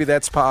maybe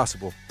that's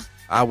possible.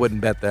 I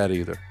wouldn't bet that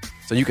either.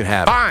 So you can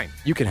have it. Fine.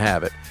 You can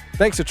have it.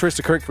 Thanks to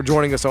Trista Kirk for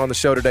joining us on the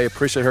show today.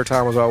 Appreciate her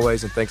time as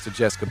always. And thanks to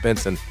Jessica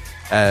Benson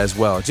as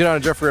well. Gino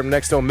and Jeffrey up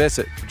next. Don't miss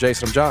it. For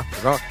Jason, I'm John.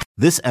 We're gone.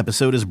 This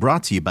episode is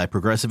brought to you by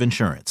Progressive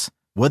Insurance.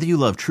 Whether you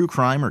love true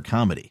crime or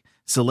comedy,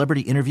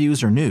 celebrity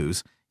interviews or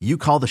news, you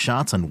call the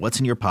shots on what's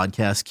in your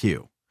podcast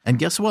queue. And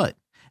guess what?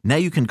 Now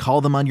you can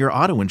call them on your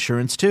auto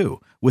insurance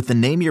too with the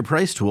Name Your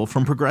Price tool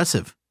from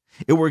Progressive.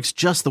 It works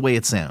just the way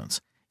it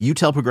sounds. You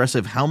tell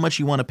Progressive how much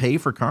you want to pay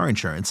for car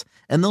insurance,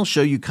 and they'll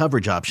show you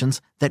coverage options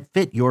that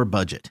fit your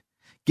budget.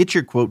 Get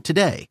your quote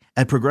today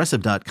at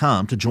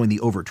Progressive.com to join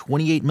the over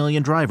 28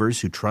 million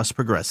drivers who trust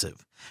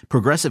Progressive.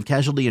 Progressive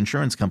Casualty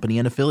Insurance Company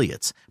and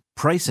Affiliates.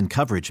 Price and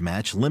coverage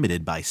match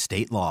limited by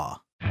state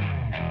law.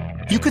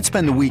 You could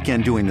spend the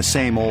weekend doing the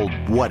same old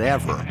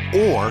whatever,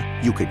 or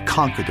you could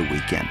conquer the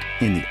weekend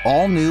in the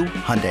all-new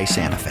Hyundai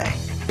Santa Fe.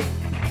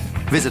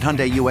 Visit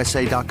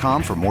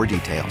HyundaiUSA.com for more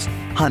details.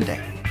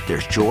 Hyundai,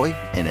 there's joy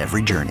in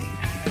every journey.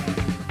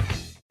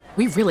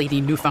 We really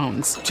need new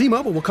phones.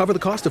 T-Mobile will cover the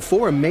cost of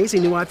 4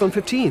 amazing new iPhone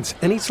 15s,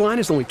 and each line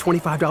is only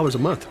 $25 a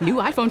month. New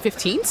iPhone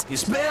 15s?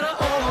 It's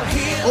better over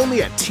here.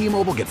 Only at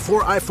T-Mobile, get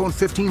 4 iPhone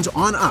 15s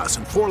on us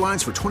and 4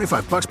 lines for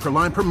 $25 per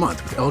line per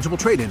month with eligible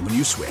trade-in when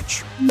you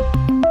switch.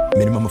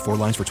 Minimum of 4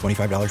 lines for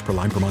 $25 per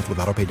line per month with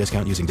autopay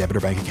discount using debit or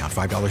bank account.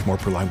 $5 more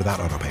per line without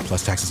autopay,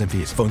 plus taxes and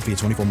fees. Phone fee at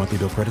 24 monthly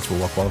bill credits for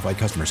well-qualified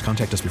customers.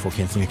 Contact us before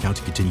canceling account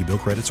to continue bill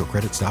credits or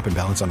credit stop and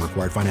balance on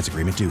required finance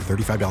agreement due.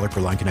 $35 per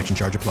line connection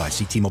charge applies.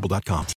 See T-Mobile.com.